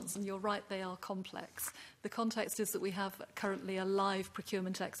 Mr Johnson. You're right, they are complex. The context is that we have currently a live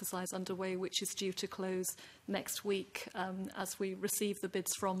procurement exercise underway, which is due to close next week as we receive the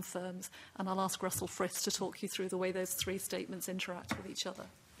bids from firms. And I'll ask Russell Frith to talk you through the way those three statements interact with each other.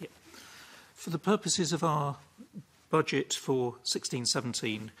 Yeah. For the purposes of our budget for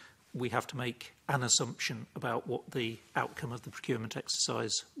 16-17, we have to make an assumption about what the outcome of the procurement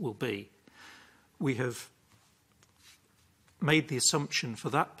exercise will be. We have made the assumption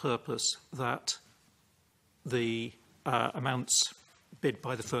for that purpose that the amounts bid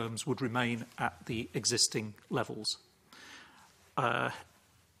by the firms would remain at the existing levels.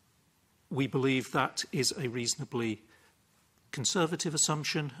 We believe that is a reasonably conservative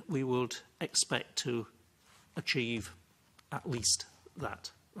assumption. We would expect to achieve at least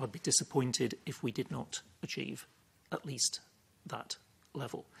that. I'd be disappointed if we did not achieve at least that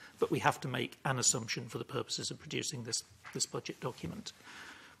level. But we have to make an assumption for the purposes of producing this budget document.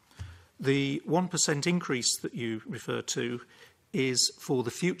 The 1% increase that you refer to is for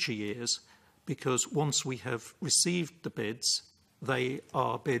the future years, because once we have received the bids, they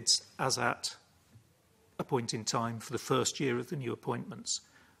are bids as at a point in time for the first year of the new appointments.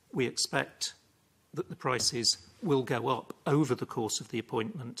 We expect that the prices will go up over the course of the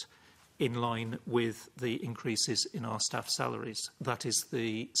appointment in line with the increases in our staff salaries. That is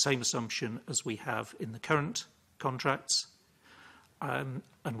the same assumption as we have in the current contracts. And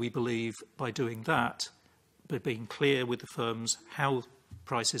we believe by doing that, by being clear with the firms how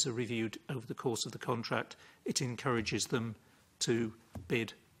prices are reviewed over the course of the contract, it encourages them to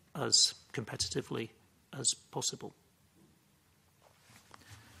bid as competitively as possible.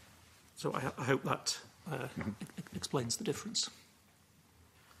 So I hope that explains the difference.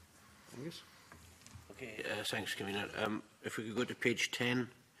 Okay, thanks, Convener. If we could go to page 10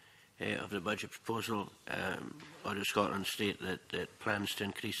 of the budget proposal, Audit Scotland state that it plans to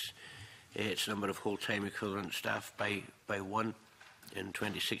increase its number of whole-time equivalent staff by one in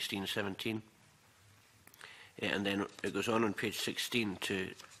 2016-17. And then it goes on page 16 to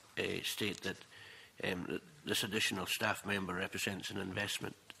state that this additional staff member represents an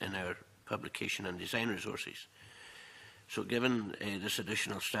investment in our publication and design resources. So given this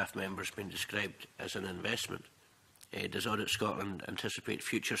additional staff member has been described as an investment, does Audit Scotland anticipate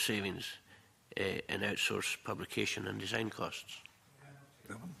future savings in outsourced publication and design costs?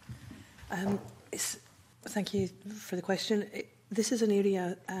 Thank you for the question. This is an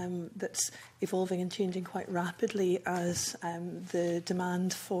area that's evolving and changing quite rapidly as the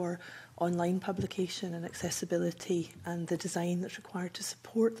demand for online publication and accessibility and the design that's required to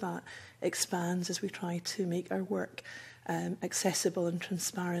support that expands as we try to make our work accessible and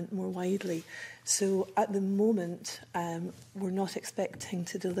transparent more widely. So at the moment, we're not expecting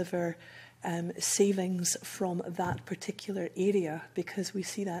to deliver savings from that particular area, because we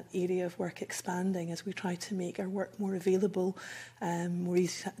see that area of work expanding as we try to make our work more available, more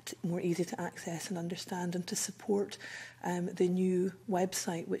easy to access and understand, and to support the new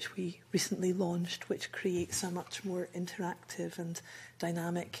website which we recently launched, which creates a much more interactive and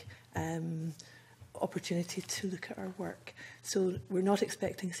dynamic opportunity to look at our work. So we're not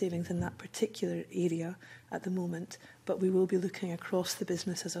expecting savings in that particular area at the moment, but we will be looking across the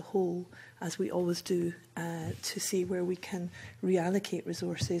business as a whole, as we always do, to see where we can reallocate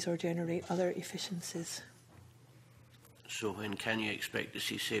resources or generate other efficiencies. So when can you expect to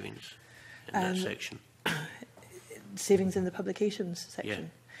see savings in that section? Savings in the publications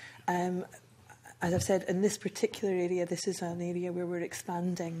section? Yeah. As I've said, in this particular area, this is an area where we're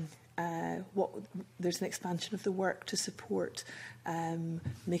expanding. There's an expansion of the work to support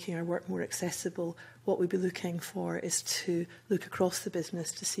making our work more accessible. What we'll be looking for is to look across the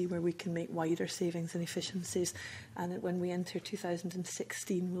business to see where we can make wider savings and efficiencies. And when we enter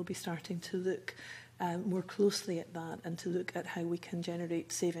 2016, we'll be starting to look more closely at that and to look at how we can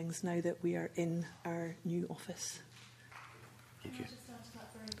generate savings now that we are in our new office. Thank you. Can I just add to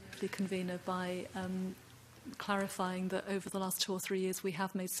that very briefly, Convener, by clarifying that over the last 2 or 3 years we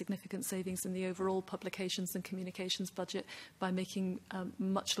have made significant savings in the overall publications and communications budget by making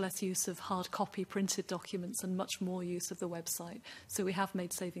much less use of hard copy printed documents and much more use of the website. So we have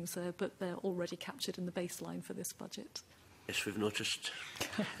made savings there, but they're already captured in the baseline for this budget. Yes, we've noticed.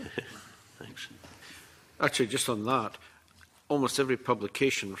 Thanks. Actually, just on that, almost every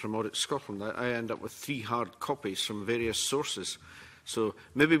publication from Audit Scotland, I end up with 3 hard copies from various sources. So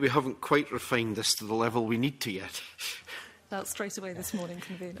maybe we haven't quite refined this to the level we need to yet. That's straight away this morning,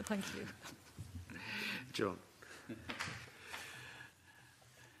 Convener. Thank you. John.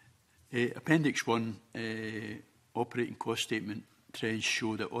 Appendix 1, operating cost statement trends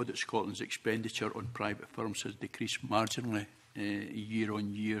show that Audit Scotland's expenditure on private firms has decreased marginally year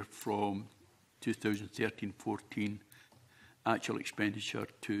on year from 2013-14 actual expenditure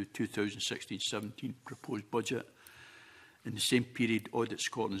to 2016-17 proposed budget. In the same period, Audit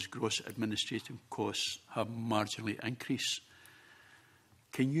Scotland's gross administrative costs have marginally increased.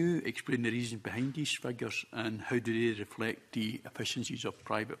 Can you explain the reason behind these figures and how do they reflect the efficiencies of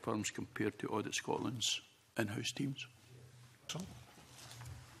private firms compared to Audit Scotland's in-house teams?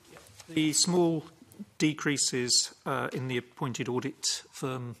 The small decreases in the appointed audit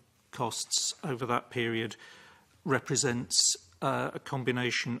firm costs over that period represents a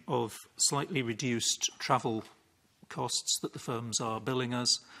combination of slightly reduced travel costs that the firms are billing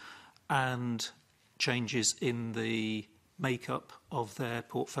us and changes in the makeup of their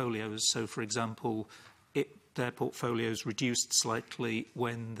portfolios. So, for example, their portfolios reduced slightly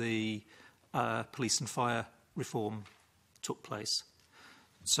when the police and fire reform took place.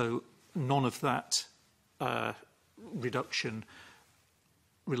 So none of that reduction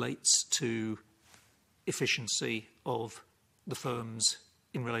relates to efficiency of the firms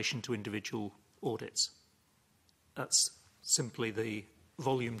in relation to individual audits. That's simply the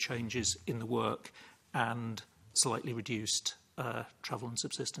volume changes in the work and slightly reduced travel and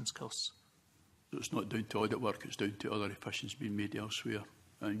subsistence costs. So it's not down to audit work, it's down to other efficiencies being made elsewhere,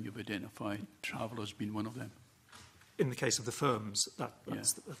 and you've identified travel as being one of them. In the case of the firms,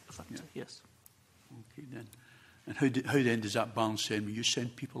 that's the factor, yes. Okay, then. And how then does that balance then when you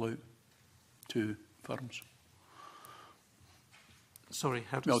send people out to firms? Sorry,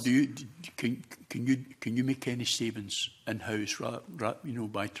 how does... Well, can you make any savings in-house,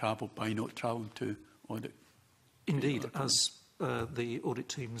 by not travelling to audit? Indeed, as the audit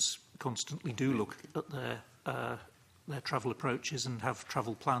teams constantly do look at their travel approaches and have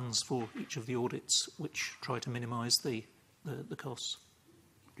travel plans for each of the audits, which try to minimise the costs.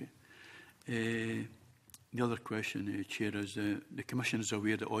 Okay. The other question, Chair, is the Commission is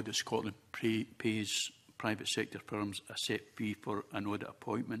aware that Audit Scotland pays private sector firms a set fee for an audit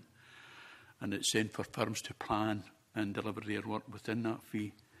appointment, and it's then for firms to plan and deliver their work within that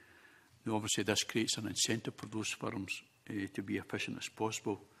fee. Now, obviously, this creates an incentive for those firms to be efficient as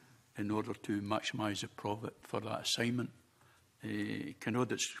possible in order to maximise the profit for that assignment. Can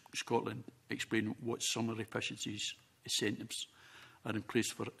Audit Scotland explain what similar efficiencies incentives are in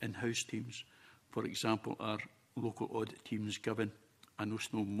place for in-house teams? For example, are local audit teams given a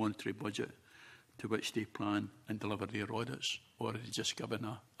notional monetary budget to which they plan and deliver their audits, or are they just given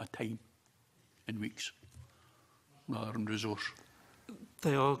a time in weeks rather than resource?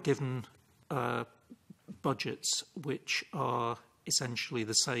 They are given budgets which are essentially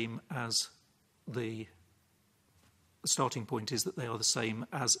the same as the starting point is that they are the same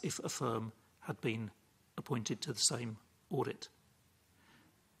as if a firm had been appointed to the same audit.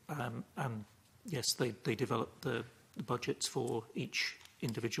 And yes, they develop the budgets for each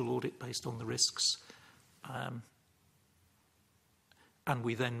individual audit based on the risks. And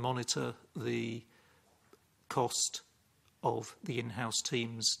we then monitor the cost of the in-house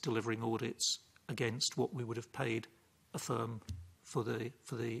teams delivering audits against what we would have paid a firm for the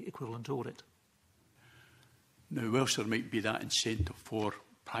equivalent audit. Now, whilst there might be that incentive for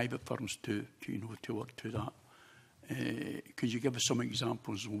private firms to work to that, could you give us some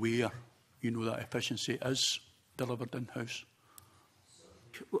examples where that efficiency is delivered in-house?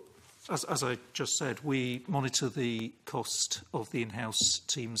 As I just said, we monitor the cost of the in-house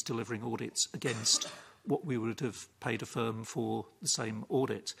teams delivering audits against what we would have paid a firm for the same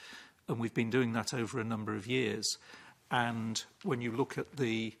audit. And we've been doing that over a number of years. And when you look at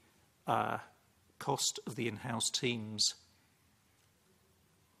the cost of the in-house teams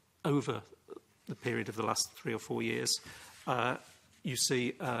over the period of the last 3 or 4 years, you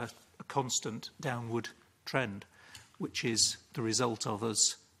see a constant downward trend, which is the result of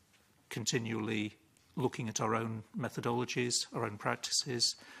us continually looking at our own methodologies, our own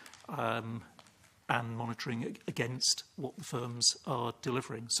practices, and monitoring against what the firms are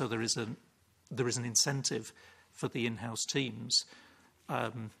delivering. So there is an incentive for the in-house teams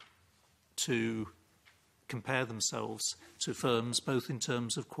to compare themselves to firms, both in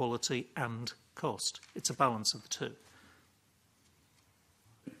terms of quality and cost. It's a balance of the two.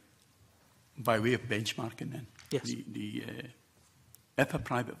 By way of benchmarking then? Yes. If a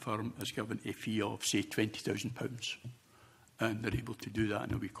private firm is given a fee of, say, £20,000 and they're able to do that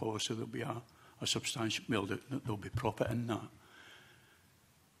in a week, obviously there'll be a substantial, there'll be profit in that.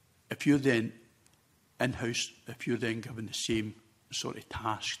 if you're then in-house, if you're then given the same sort of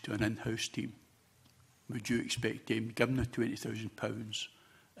task to an in-house team, would you expect them, given the £20,000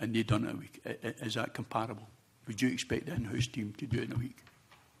 and they done it a week, is that comparable? Would you expect the in-house team to do it in a week?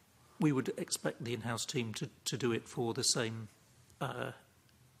 We would expect the in-house team to do it for the same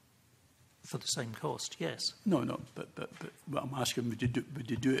cost. Yes. No. But what I'm asking, would you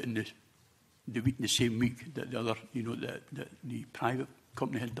do it in the same week that the other, that the private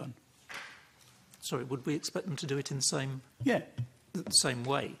company had done? Sorry, would we expect them to do it in the same? Yeah. The same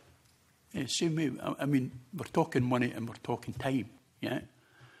way. Yeah, same way. I mean, we're talking money and we're talking time. Yeah.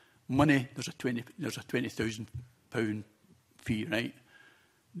 Money. There's a £20,000 fee, right?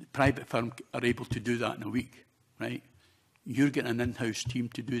 The private firm are able to do that in a week, right? You're getting an in-house team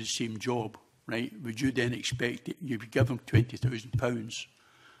to do the same job, right? Would you then expect that you would give them £20,000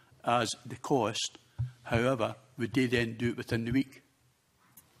 as the cost? However, would they then do it within the week?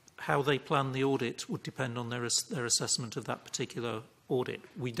 How they plan the audit would depend on their assessment of that particular audit.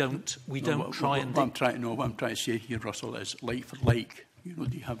 We don't try and. What I'm trying to say here, Russell, is like for like. Do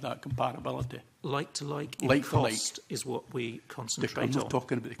you have that comparability? Like to like, like for cost like is what we concentrate on. I'm not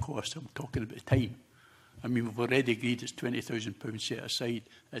talking about the cost. I'm talking about the time. I mean, we've already agreed it's £20,000 set aside.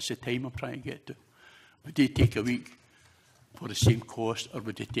 It's the time I'm trying to get to. Would they take a week for the same cost, or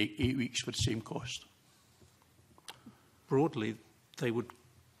would they take 8 weeks for the same cost? Broadly, they would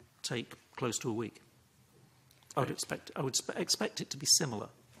take close to a week. I would expect it to be similar,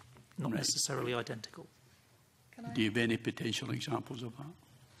 not necessarily identical. Do you have any potential examples of that?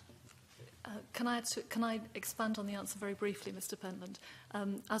 Can I expand on the answer very briefly, Mr. Pentland?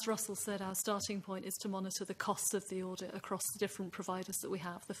 As Russell said, our starting point is to monitor the costs of the audit across the different providers that we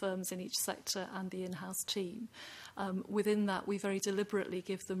have, the firms in each sector and the in-house team. Within that, we very deliberately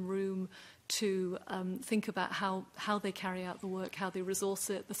give them room to think about how they carry out the work, how they resource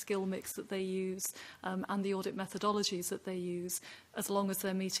it, the skill mix that they use, and the audit methodologies that they use, as long as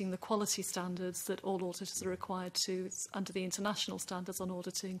they're meeting the quality standards that all auditors are required to under the international standards on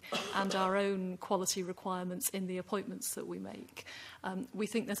auditing and our own quality requirements in the appointments that we make. We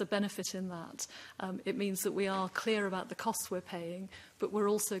think there's a benefit in that. It means that we are clear about the costs we're paying, but we're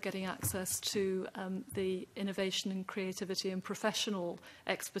also getting access to the innovation and creativity and professional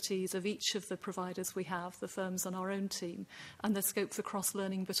expertise of each of the providers we have, the firms on our own team, and there's scope for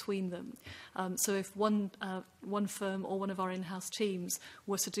cross-learning between them. So if one firm or one of our in-house teams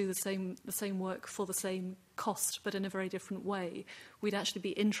were to do the same work for the same cost but in a very different way, we'd actually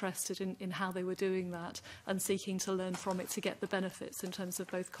be interested in how they were doing that and seeking to learn from it to get the benefits in terms of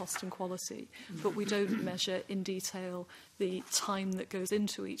both cost and quality. But we don't measure in detail the time that goes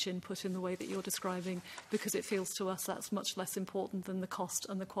into each input in the way that you're describing, because it feels to us that's much less important than the cost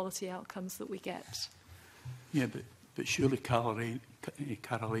and the quality outcomes that we get. Yeah, but surely, Caroline, the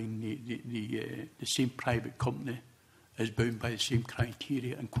same private company is bound by the same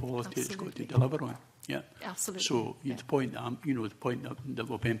criteria and quality it's got to deliver on. Yeah, absolutely. So the point, the point that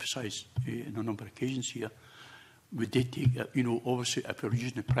we've emphasised on a number of occasions here, would they take, obviously, if we're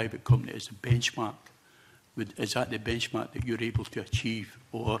using a private company as a benchmark, is that the benchmark that you're able to achieve,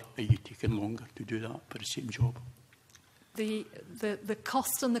 or are you taking longer to do that for the same job? The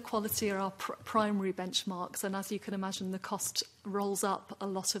cost and the quality are our primary benchmarks, and as you can imagine, the cost rolls up a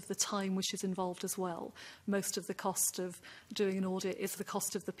lot of the time which is involved as well. Most of the cost of doing an audit is the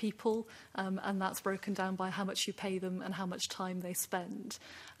cost of the people, and that's broken down by how much you pay them and how much time they spend.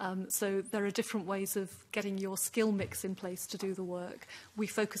 So there are different ways of getting your skill mix in place to do the work. We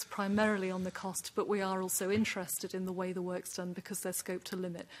focus primarily on the cost, but we are also interested in the way the work's done because there's scope to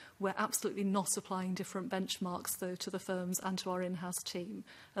limit. We're absolutely not applying different benchmarks, though, to the firms and to our in-house team.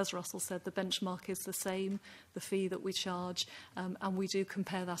 As Russell said, the benchmark is the same, the fee that we charge, and we do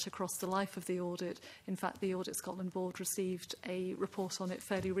compare that across the life of the audit. In fact, the Audit Scotland board received a report on it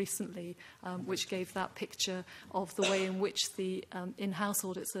fairly recently, which gave that picture of the way in which the in-house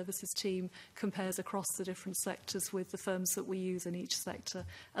audit services team compares across the different sectors with the firms that we use in each sector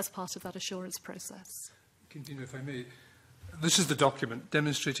as part of that assurance process. Continue, if I may. This is the document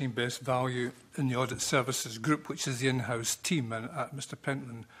demonstrating best value in the audit services group, which is the in-house team. And Mr.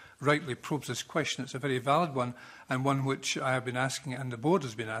 Pentland rightly probes this question. It's a very valid one, and one which I have been asking and the board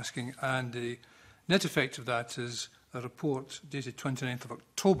has been asking. And the net effect of that is a report dated 29th of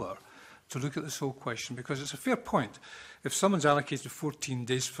October to look at this whole question, because it's a fair point. If someone's allocated 14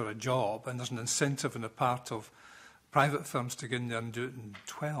 days for a job and there's an incentive on the part of private firms to get in there and do it in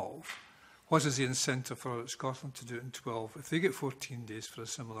 12, what is the incentive for Audit Scotland to do it in 12 if they get 14 days for a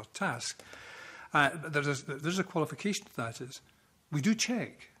similar task? There's a qualification to that is we do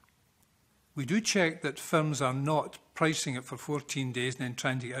check. We do check that firms are not pricing it for 14 days and then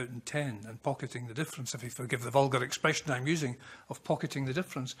trying to get out in 10 and pocketing the difference, if you forgive the vulgar expression I'm using of pocketing the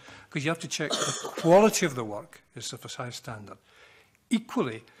difference, because you have to check the quality of the work is of a high standard.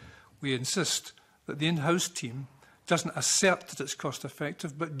 Equally, we insist that the in-house team doesn't assert that it's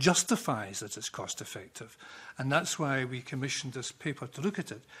cost-effective, but justifies that it's cost-effective. And that's why we commissioned this paper to look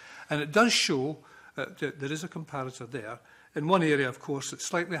at it. And it does show that there is a comparator there. In one area, of course, it's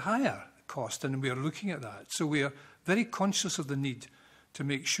slightly higher cost, and we are looking at that. So we are very conscious of the need to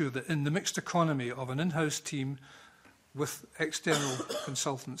make sure that in the mixed economy of an in-house team with external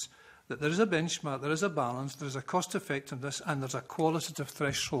consultants, that there is a benchmark, there is a balance, there is a cost-effectiveness, and there's a qualitative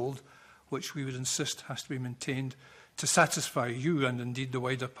threshold which we would insist has to be maintained to satisfy you and indeed the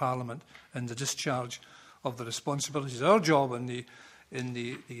wider Parliament in the discharge of the responsibilities. Our job in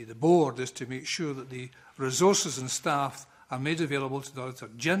the board is to make sure that the resources and staff are made available to the Auditor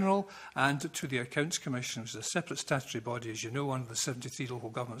General and to the Accounts Commission, which is a separate statutory body, as you know, under the 73 Local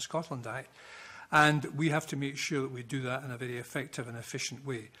Government Scotland Act. And we have to make sure that we do that in a very effective and efficient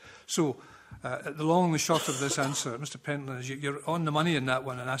way. So, the long and the short of this answer, Mr Pentland, is you're on the money in that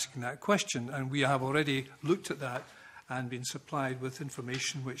one and asking that question, and we have already looked at that and been supplied with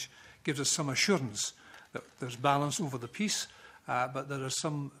information which gives us some assurance that there's balance over the piece, but there are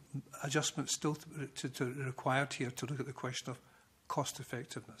some adjustments still to required here to look at the question of cost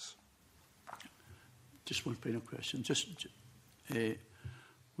effectiveness. Just one final question.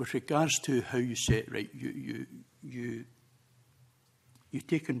 With regards to how you set right, you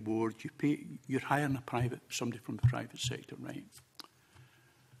take on board, you're hiring somebody from the private sector, right?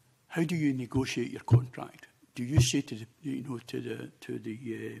 How do you negotiate your contract? Do you say to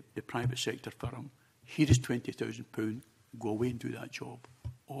the private sector firm, here is £20,000, go away and do that job,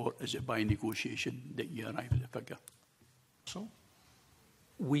 or is it by negotiation that you arrive at the figure? So,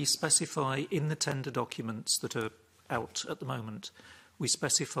 we specify in the tender documents that are out at the moment, we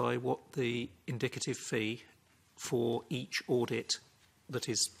specify what the indicative fee for each audit that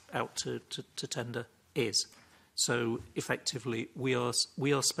is out to tender is. So effectively, we are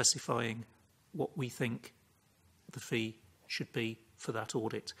specifying what we think the fee should be for that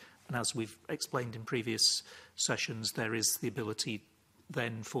audit. And as we've explained in previous sessions, there is the ability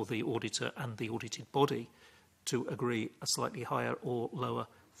then for the auditor and the audited body to agree a slightly higher or lower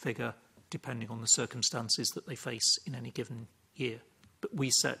figure depending on the circumstances that they face in any given year. But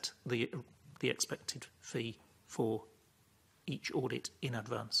we set the expected fee for each audit in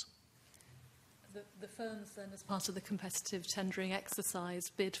advance. The firms then, as part of the competitive tendering exercise,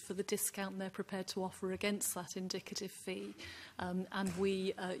 bid for the discount they're prepared to offer against that indicative fee. And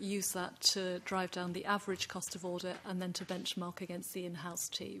we use that to drive down the average cost of audit and then to benchmark against the in-house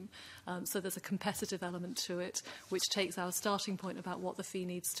team. So there's a competitive element to it, which takes our starting point about what the fee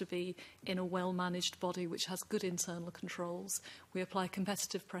needs to be in a well-managed body which has good internal controls. We apply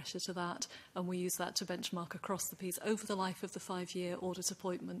competitive pressure to that, and we use that to benchmark across the piece over the life of the 5-year audit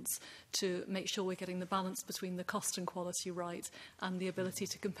appointments to make sure we're getting the balance between the cost and quality right and the ability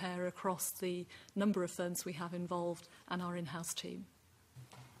to compare across the number of firms we have involved and our in-house team.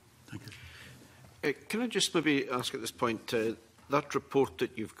 Thank you. Can I just maybe ask at this point, that report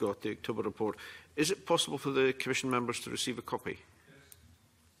that you've got, the October report, is it possible for the Commission members to receive a copy? Yes.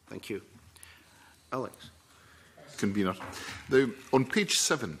 Thank you. Alex. Convener. Now, on page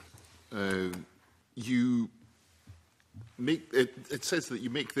 7, you make it says that you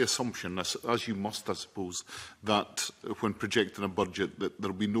make the assumption, as you must, I suppose, that when projecting a budget, that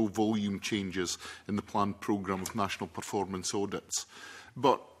there will be no volume changes in the planned programme of national performance audits.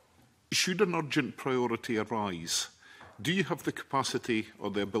 But should an urgent priority arise, do you have the capacity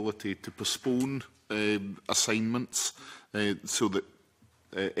or the ability to postpone assignments so that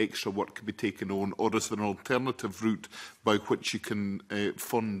extra work can be taken on, or is there an alternative route by which you can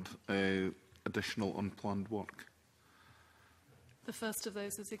fund additional unplanned work? The first of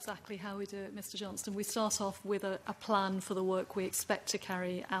those is exactly how we do it, Mr Johnston. We start off with a plan for the work we expect to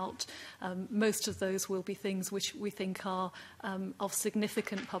carry out. Most of those will be things which we think are of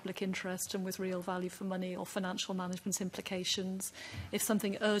significant public interest and with real value for money or financial management implications. If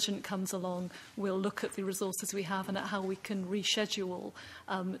something urgent comes along, we'll look at the resources we have and at how we can reschedule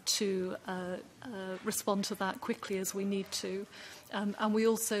to respond to that quickly as we need to. And we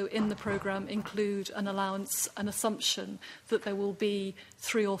also, in the programme, include an allowance, an assumption that there will be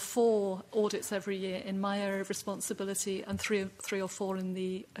 3 or 4 audits every year in my area of responsibility and 3 or 4 in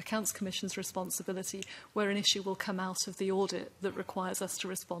the Accounts Commission's responsibility, where an issue will come out of the audit that requires us to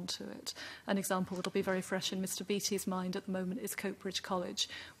respond to it. An example that will be very fresh in Mr Beattie's mind at the moment is Coatbridge College,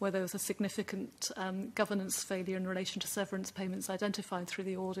 where there was a significant governance failure in relation to severance payments identified through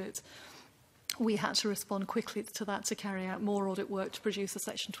the audit. we had to respond quickly to that to carry out more audit work to produce a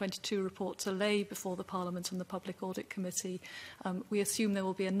Section 22 report to lay before the Parliament and the Public Audit Committee. We assume there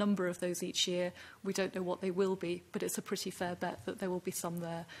will be a number of those each year. We don't know what they will be, but it's a pretty fair bet that there will be some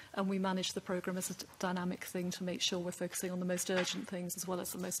there. And we manage the programme as a dynamic thing to make sure we're focusing on the most urgent things as well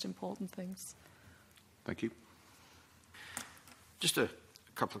as the most important things. Thank you. Just a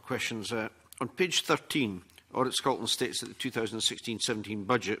couple of questions. On page 13, Audit Scotland states that the 2016-17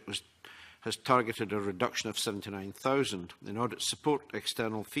 budget has targeted a reduction of 79,000 in audit support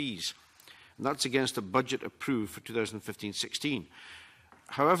external fees. And that's against a budget approved for 2015-16.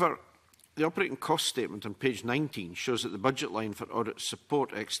 However, the operating cost statement on page 19 shows that the budget line for audit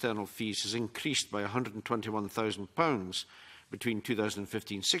support external fees has increased by £121,000 between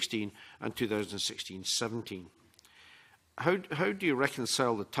 2015-16 and 2016-17. How do you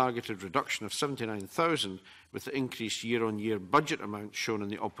reconcile the targeted reduction of 79,000 with the increased year-on-year budget amount shown in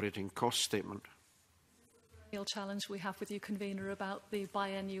the operating cost statement? The real challenge we have with you, Convener, about the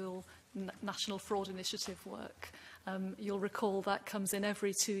biennial National Fraud Initiative work. You'll recall that comes in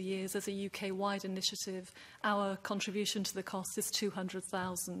every 2 years as a UK-wide initiative. Our contribution to the cost is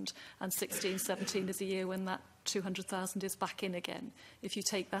 200,000, and 16-17 is a year when that 200,000 is back in again. If you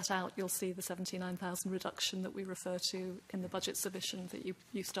take that out, you'll see the 79,000 reduction that we refer to in the budget submission that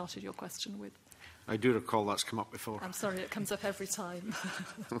you started your question with. I do recall that's come up before. I'm sorry, it comes up every time.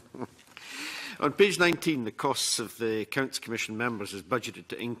 On page 19, the costs of the Accounts Commission members is budgeted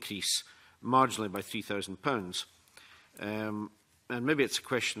to increase marginally by £3,000. And maybe it's a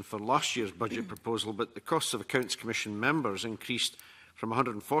question for last year's budget proposal, but the costs of Accounts Commission members increased from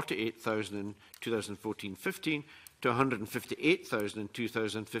 148,000 in 2014-15 to 158,000 in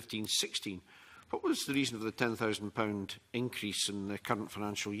 2015-16. What was the reason for the £10,000 increase in the current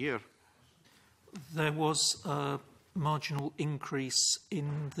financial year? There was a marginal increase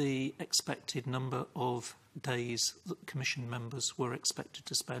in the expected number of days that Commission members were expected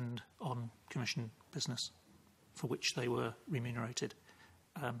to spend on Commission business, for which they were remunerated.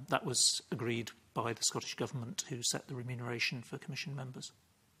 That was agreed by the Scottish Government, who set the remuneration for Commission members.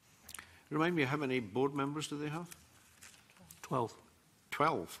 Remind me, how many board members do they have? 12.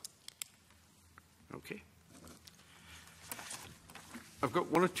 12? Okay. I've got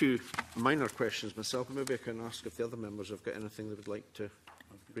one or two minor questions myself. Maybe I can ask if the other members have got anything they would like to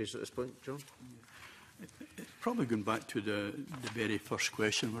raise at this point. John? Probably going back to the very first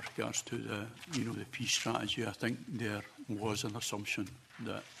question with regards to the fee strategy. I think there was an assumption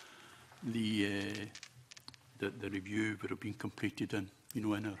that the review would have been completed and in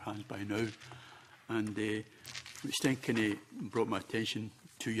our hands by now, and which then kind of brought my attention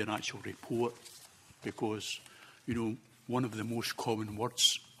to your actual report, because one of the most common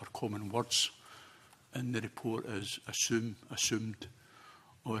words in the report is assumed,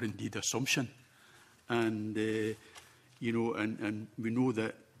 or indeed assumption. And and we know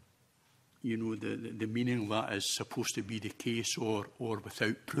that the meaning of that is supposed to be the case or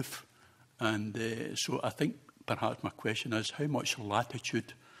without proof. And so I think perhaps my question is, how much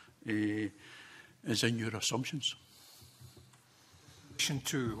latitude is in your assumptions? In addition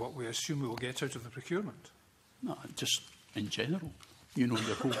to what we assume we will get out of the procurement? No, just in general. Your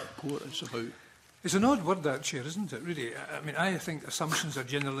whole report is about... It's an odd word, that, Chair, isn't it, really? I mean, I think assumptions are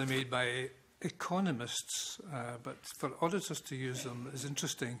generally made by economists, but for auditors to use them is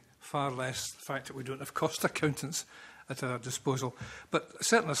interesting, far less the fact that we don't have cost accountants at our disposal. But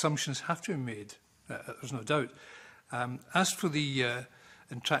certain assumptions have to be made, there's no doubt. As for the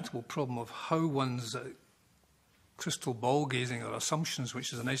intractable problem of how one's crystal ball gazing or assumptions,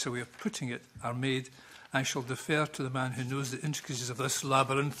 which is a nicer way of putting it, are made, I shall defer to the man who knows the intricacies of this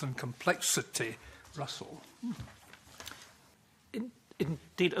labyrinthine complexity, Russell.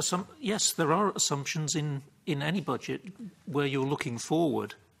 Indeed, yes, there are assumptions in any budget. Where you're looking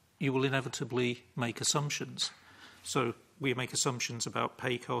forward, you will inevitably make assumptions. So we make assumptions about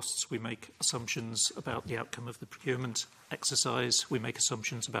pay costs, we make assumptions about the outcome of the procurement exercise, we make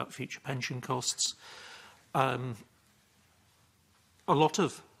assumptions about future pension costs. A lot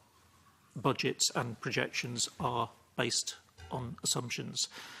of budgets and projections are based on assumptions.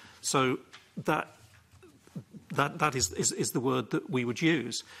 So that is the word that we would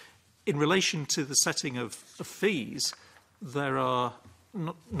use. In relation to the setting of fees, there are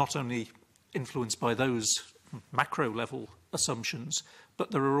not only influenced by those macro-level assumptions,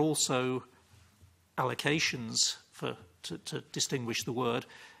 but there are also allocations, to distinguish the word,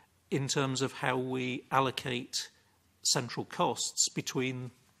 in terms of how we allocate central costs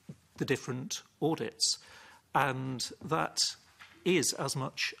between the different audits. And that is as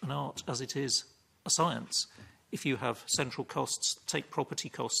much an art as it is a science. if you have central costs, take property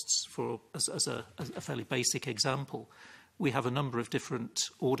costs as a fairly basic example. We have a number of different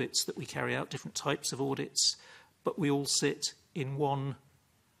audits that we carry out, different types of audits, but we all sit on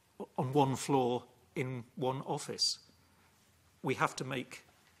one floor in one office. We have to make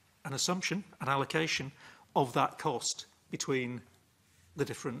an assumption, an allocation of that cost between the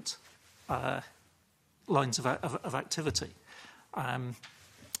different lines of activity.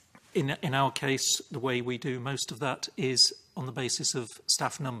 In our case, the way we do most of that is on the basis of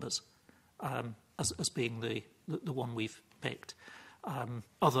staff numbers, as being the one we've picked.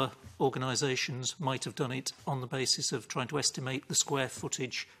 Other organisations might have done it on the basis of trying to estimate the square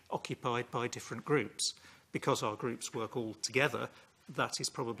footage occupied by different groups. Because our groups work all together, that is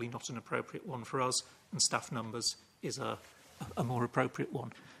probably not an appropriate one for us, and staff numbers is a more appropriate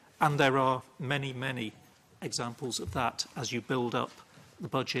one. And there are many, many examples of that as you build up the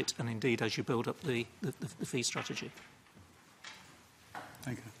budget and indeed as you build up the fee strategy.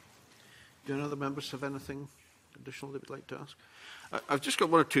 Thank you. Do any other members have anything additional they would like to ask? I've just got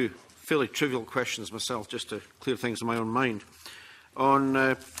one or two fairly trivial questions myself, just to clear things in my own mind.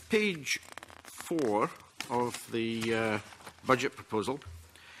 On page 4 of the budget proposal,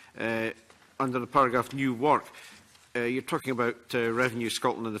 under the paragraph New Work, you're talking about Revenue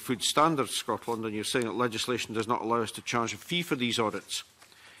Scotland and the Food Standards Scotland, and you're saying that legislation does not allow us to charge a fee for these audits.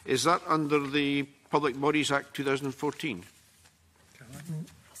 Is that under the Public Bodies Act 2014?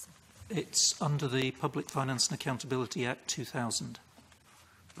 It's under the Public Finance and Accountability Act 2000.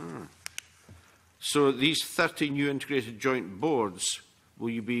 So these 30 new integrated joint boards, will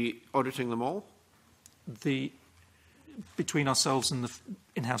you be auditing them all? Between ourselves and the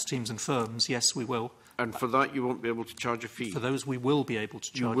in-house teams and firms, yes, we will. And for that, you won't be able to charge a fee? For those, we will be able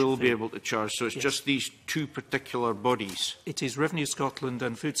to charge a fee. You will be able to charge. So it's just these two particular bodies? It is Revenue Scotland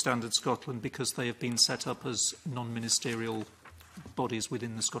and Food Standards Scotland because they have been set up as non-ministerial bodies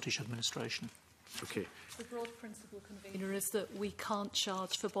within the Scottish administration. Okay. The broad principle, Convener, is that we can't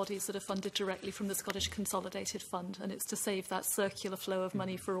charge for bodies that are funded directly from the Scottish Consolidated Fund, and it's to save that circular flow of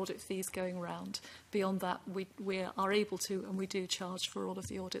money for audit fees going round. Beyond that, we are able to, and we do charge for all of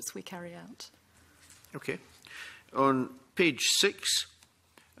the audits we carry out. Okay. On page 6,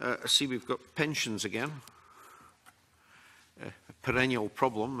 I see we've got pensions again. A perennial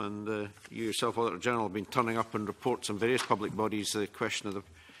problem, and you yourself, Auditor General, have been turning up in reports on various public bodies the question of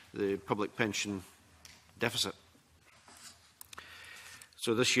the public pension deficit.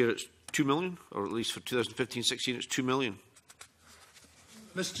 So this year it's 2 million, or at least for 2015-16 it's 2 million.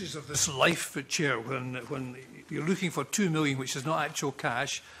 Mysteries of this life, Chair, when you're looking for 2 million, which is not actual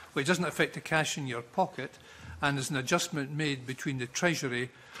cash, but it doesn't affect the cash in your pocket, and there's an adjustment made between the Treasury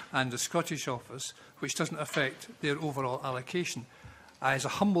and the Scottish Office, which doesn't affect their overall allocation. As a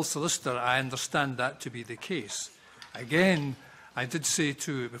humble solicitor, I understand that to be the case. Again, I did say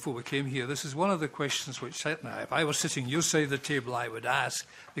to before we came here, this is one of the questions which, if I were sitting your side of the table, I would ask,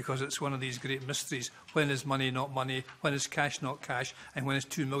 because it's one of these great mysteries. When is money not money? When is cash not cash? And when is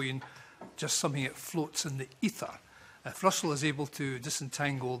 2 million just something that floats in the ether? If Russell is able to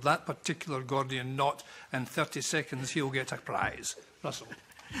disentangle that particular Gordian knot in 30 seconds, he'll get a prize. Russell.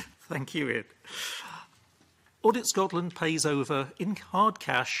 Thank you, Ian. Audit Scotland pays over, in hard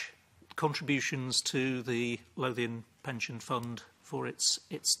cash, contributions to the Lothian Pension Fund for its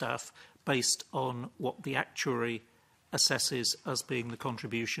staff based on what the actuary assesses as being the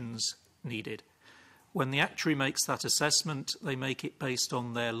contributions needed. When the actuary makes that assessment, they make it based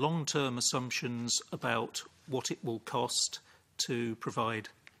on their long-term assumptions about what it will cost to provide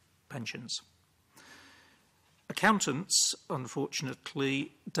pensions. Accountants,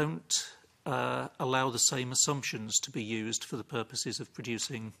 unfortunately, don't allow the same assumptions to be used for the purposes of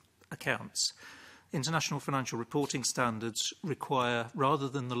producing accounts. International financial reporting standards require, rather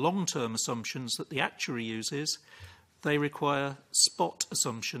than the long-term assumptions that the actuary uses, they require spot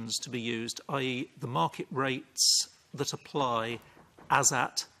assumptions to be used, i.e. the market rates that apply as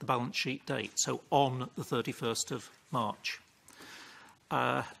at the balance sheet date, so on the 31st of March.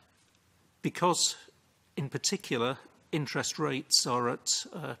 Because, in particular, interest rates are at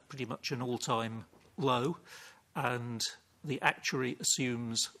pretty much an all-time low, and the actuary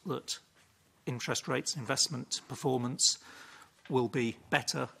assumes that interest rates, investment performance will be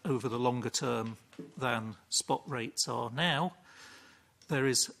better over the longer term than spot rates are now, there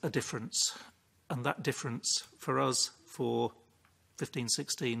is a difference. And that difference for us for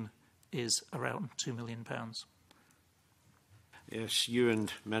 15-16 is around £2 million. Yes, you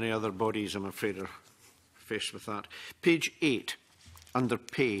and many other bodies, I'm afraid, are faced with that. Page 8, under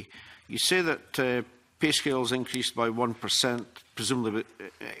pay, you say that pay scales increased by 1%, presumably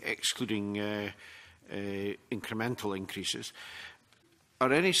excluding incremental increases.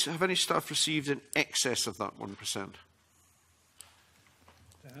 Have any staff received in excess of that 1%?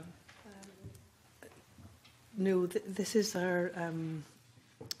 No, this is our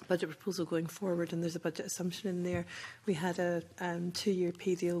budget proposal going forward, and there's a budget assumption in there. We had a 2-year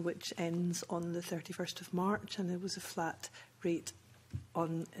pay deal which ends on the 31st of March, and there was a flat rate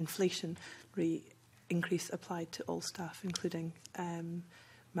on inflation increase applied to all staff, including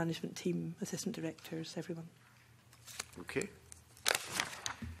management team, assistant directors, everyone. Okay.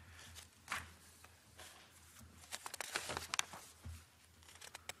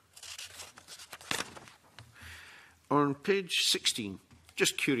 On page 16,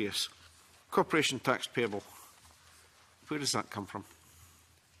 just curious, corporation tax payable, where does that come from?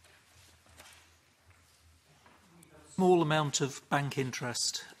 Small amount of bank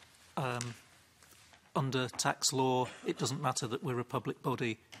interest. Under tax law, it doesn't matter that we're a public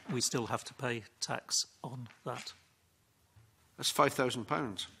body, we still have to pay tax on that. That's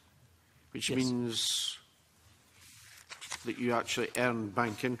 £5,000, which Yes. means that you actually earn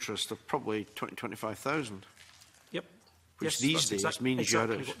bank interest of probably 25,000. Yep. Which Yes, these that's days means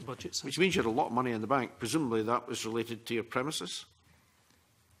exactly you what the budget says. which means you had a lot of money in the bank. Presumably that was related to your premises.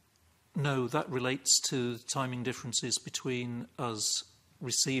 No, that relates to timing differences between us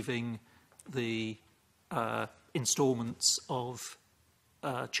receiving the instalments of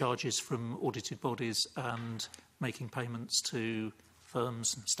charges from audited bodies and making payments to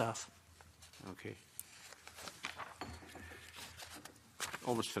firms and staff. Okay.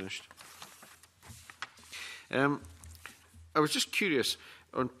 Almost finished. I was just curious,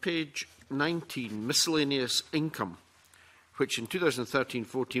 on page 19, miscellaneous income, which in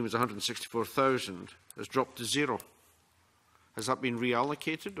 2013-14 was 164,000, has dropped to 0. Has that been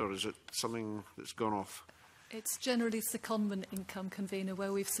reallocated, or is it something that's gone off? It's generally secondment income, Convener,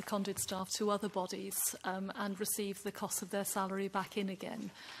 where we've seconded staff to other bodies and received the cost of their salary back in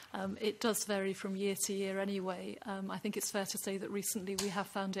again. It does vary from year to year anyway. I think it's fair to say that recently we have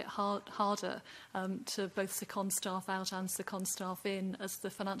found it harder to both second staff out and second staff in, as the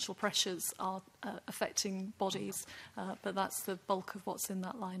financial pressures are affecting bodies. But that's the bulk of what's in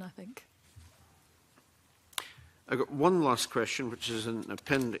that line, I think. I've got one last question, which is in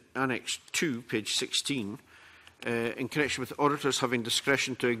Annex 2, page 16. In connection with auditors having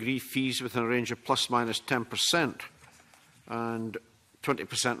discretion to agree fees within a range of plus minus 10% and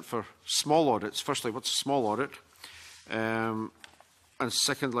 20% for small audits. Firstly, what's a small audit? And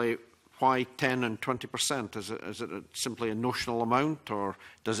secondly, why 10 and 20%? Is it simply a notional amount, or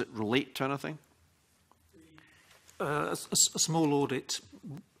does it relate to anything? A small audit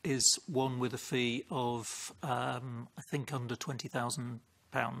is one with a fee of, I think, under £20,000.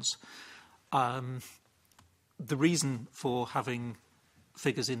 The reason for having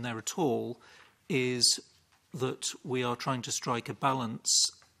figures in there at all is that we are trying to strike a balance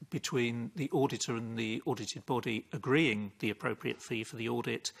between the auditor and the audited body agreeing the appropriate fee for the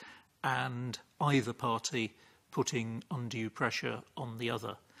audit and either party putting undue pressure on the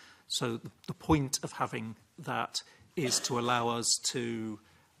other. So the point of having that is to allow us to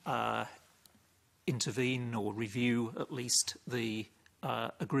intervene or review at least the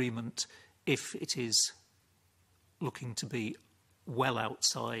agreement if it is looking to be well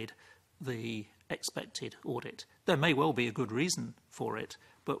outside the expected audit. There may well be a good reason for it,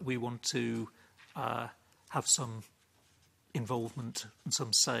 but we want to have some involvement and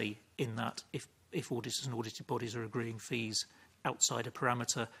some say in that if auditors and audited bodies are agreeing fees outside a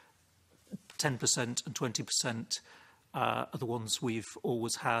parameter. 10% and 20% are the ones we've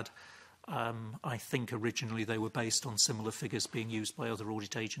always had. I think originally they were based on similar figures being used by other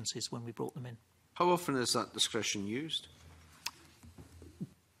audit agencies when we brought them in. How often is that discretion used?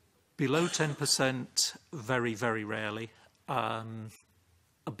 Below 10%, very, very rarely. Above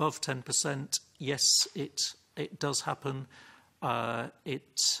 10%, yes, it does happen.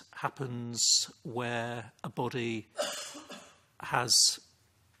 It happens where a body has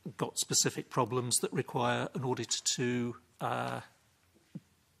got specific problems that require an audit to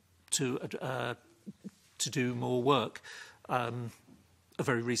do more work. A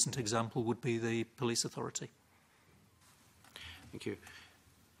very recent example would be the police authority. Thank you.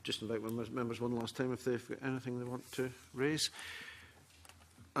 Just invite members one last time if they've got anything they want to raise.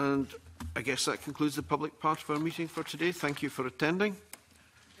 And I guess that concludes the public part of our meeting for today. Thank you for attending.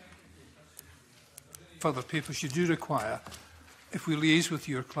 Further papers you do require, if we liaise with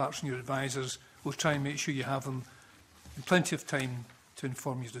your clerks and your advisors, we'll try and make sure you have them in plenty of time to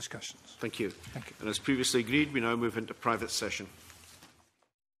inform your discussions. Thank you. Thank you. And as previously agreed, we now move into private session.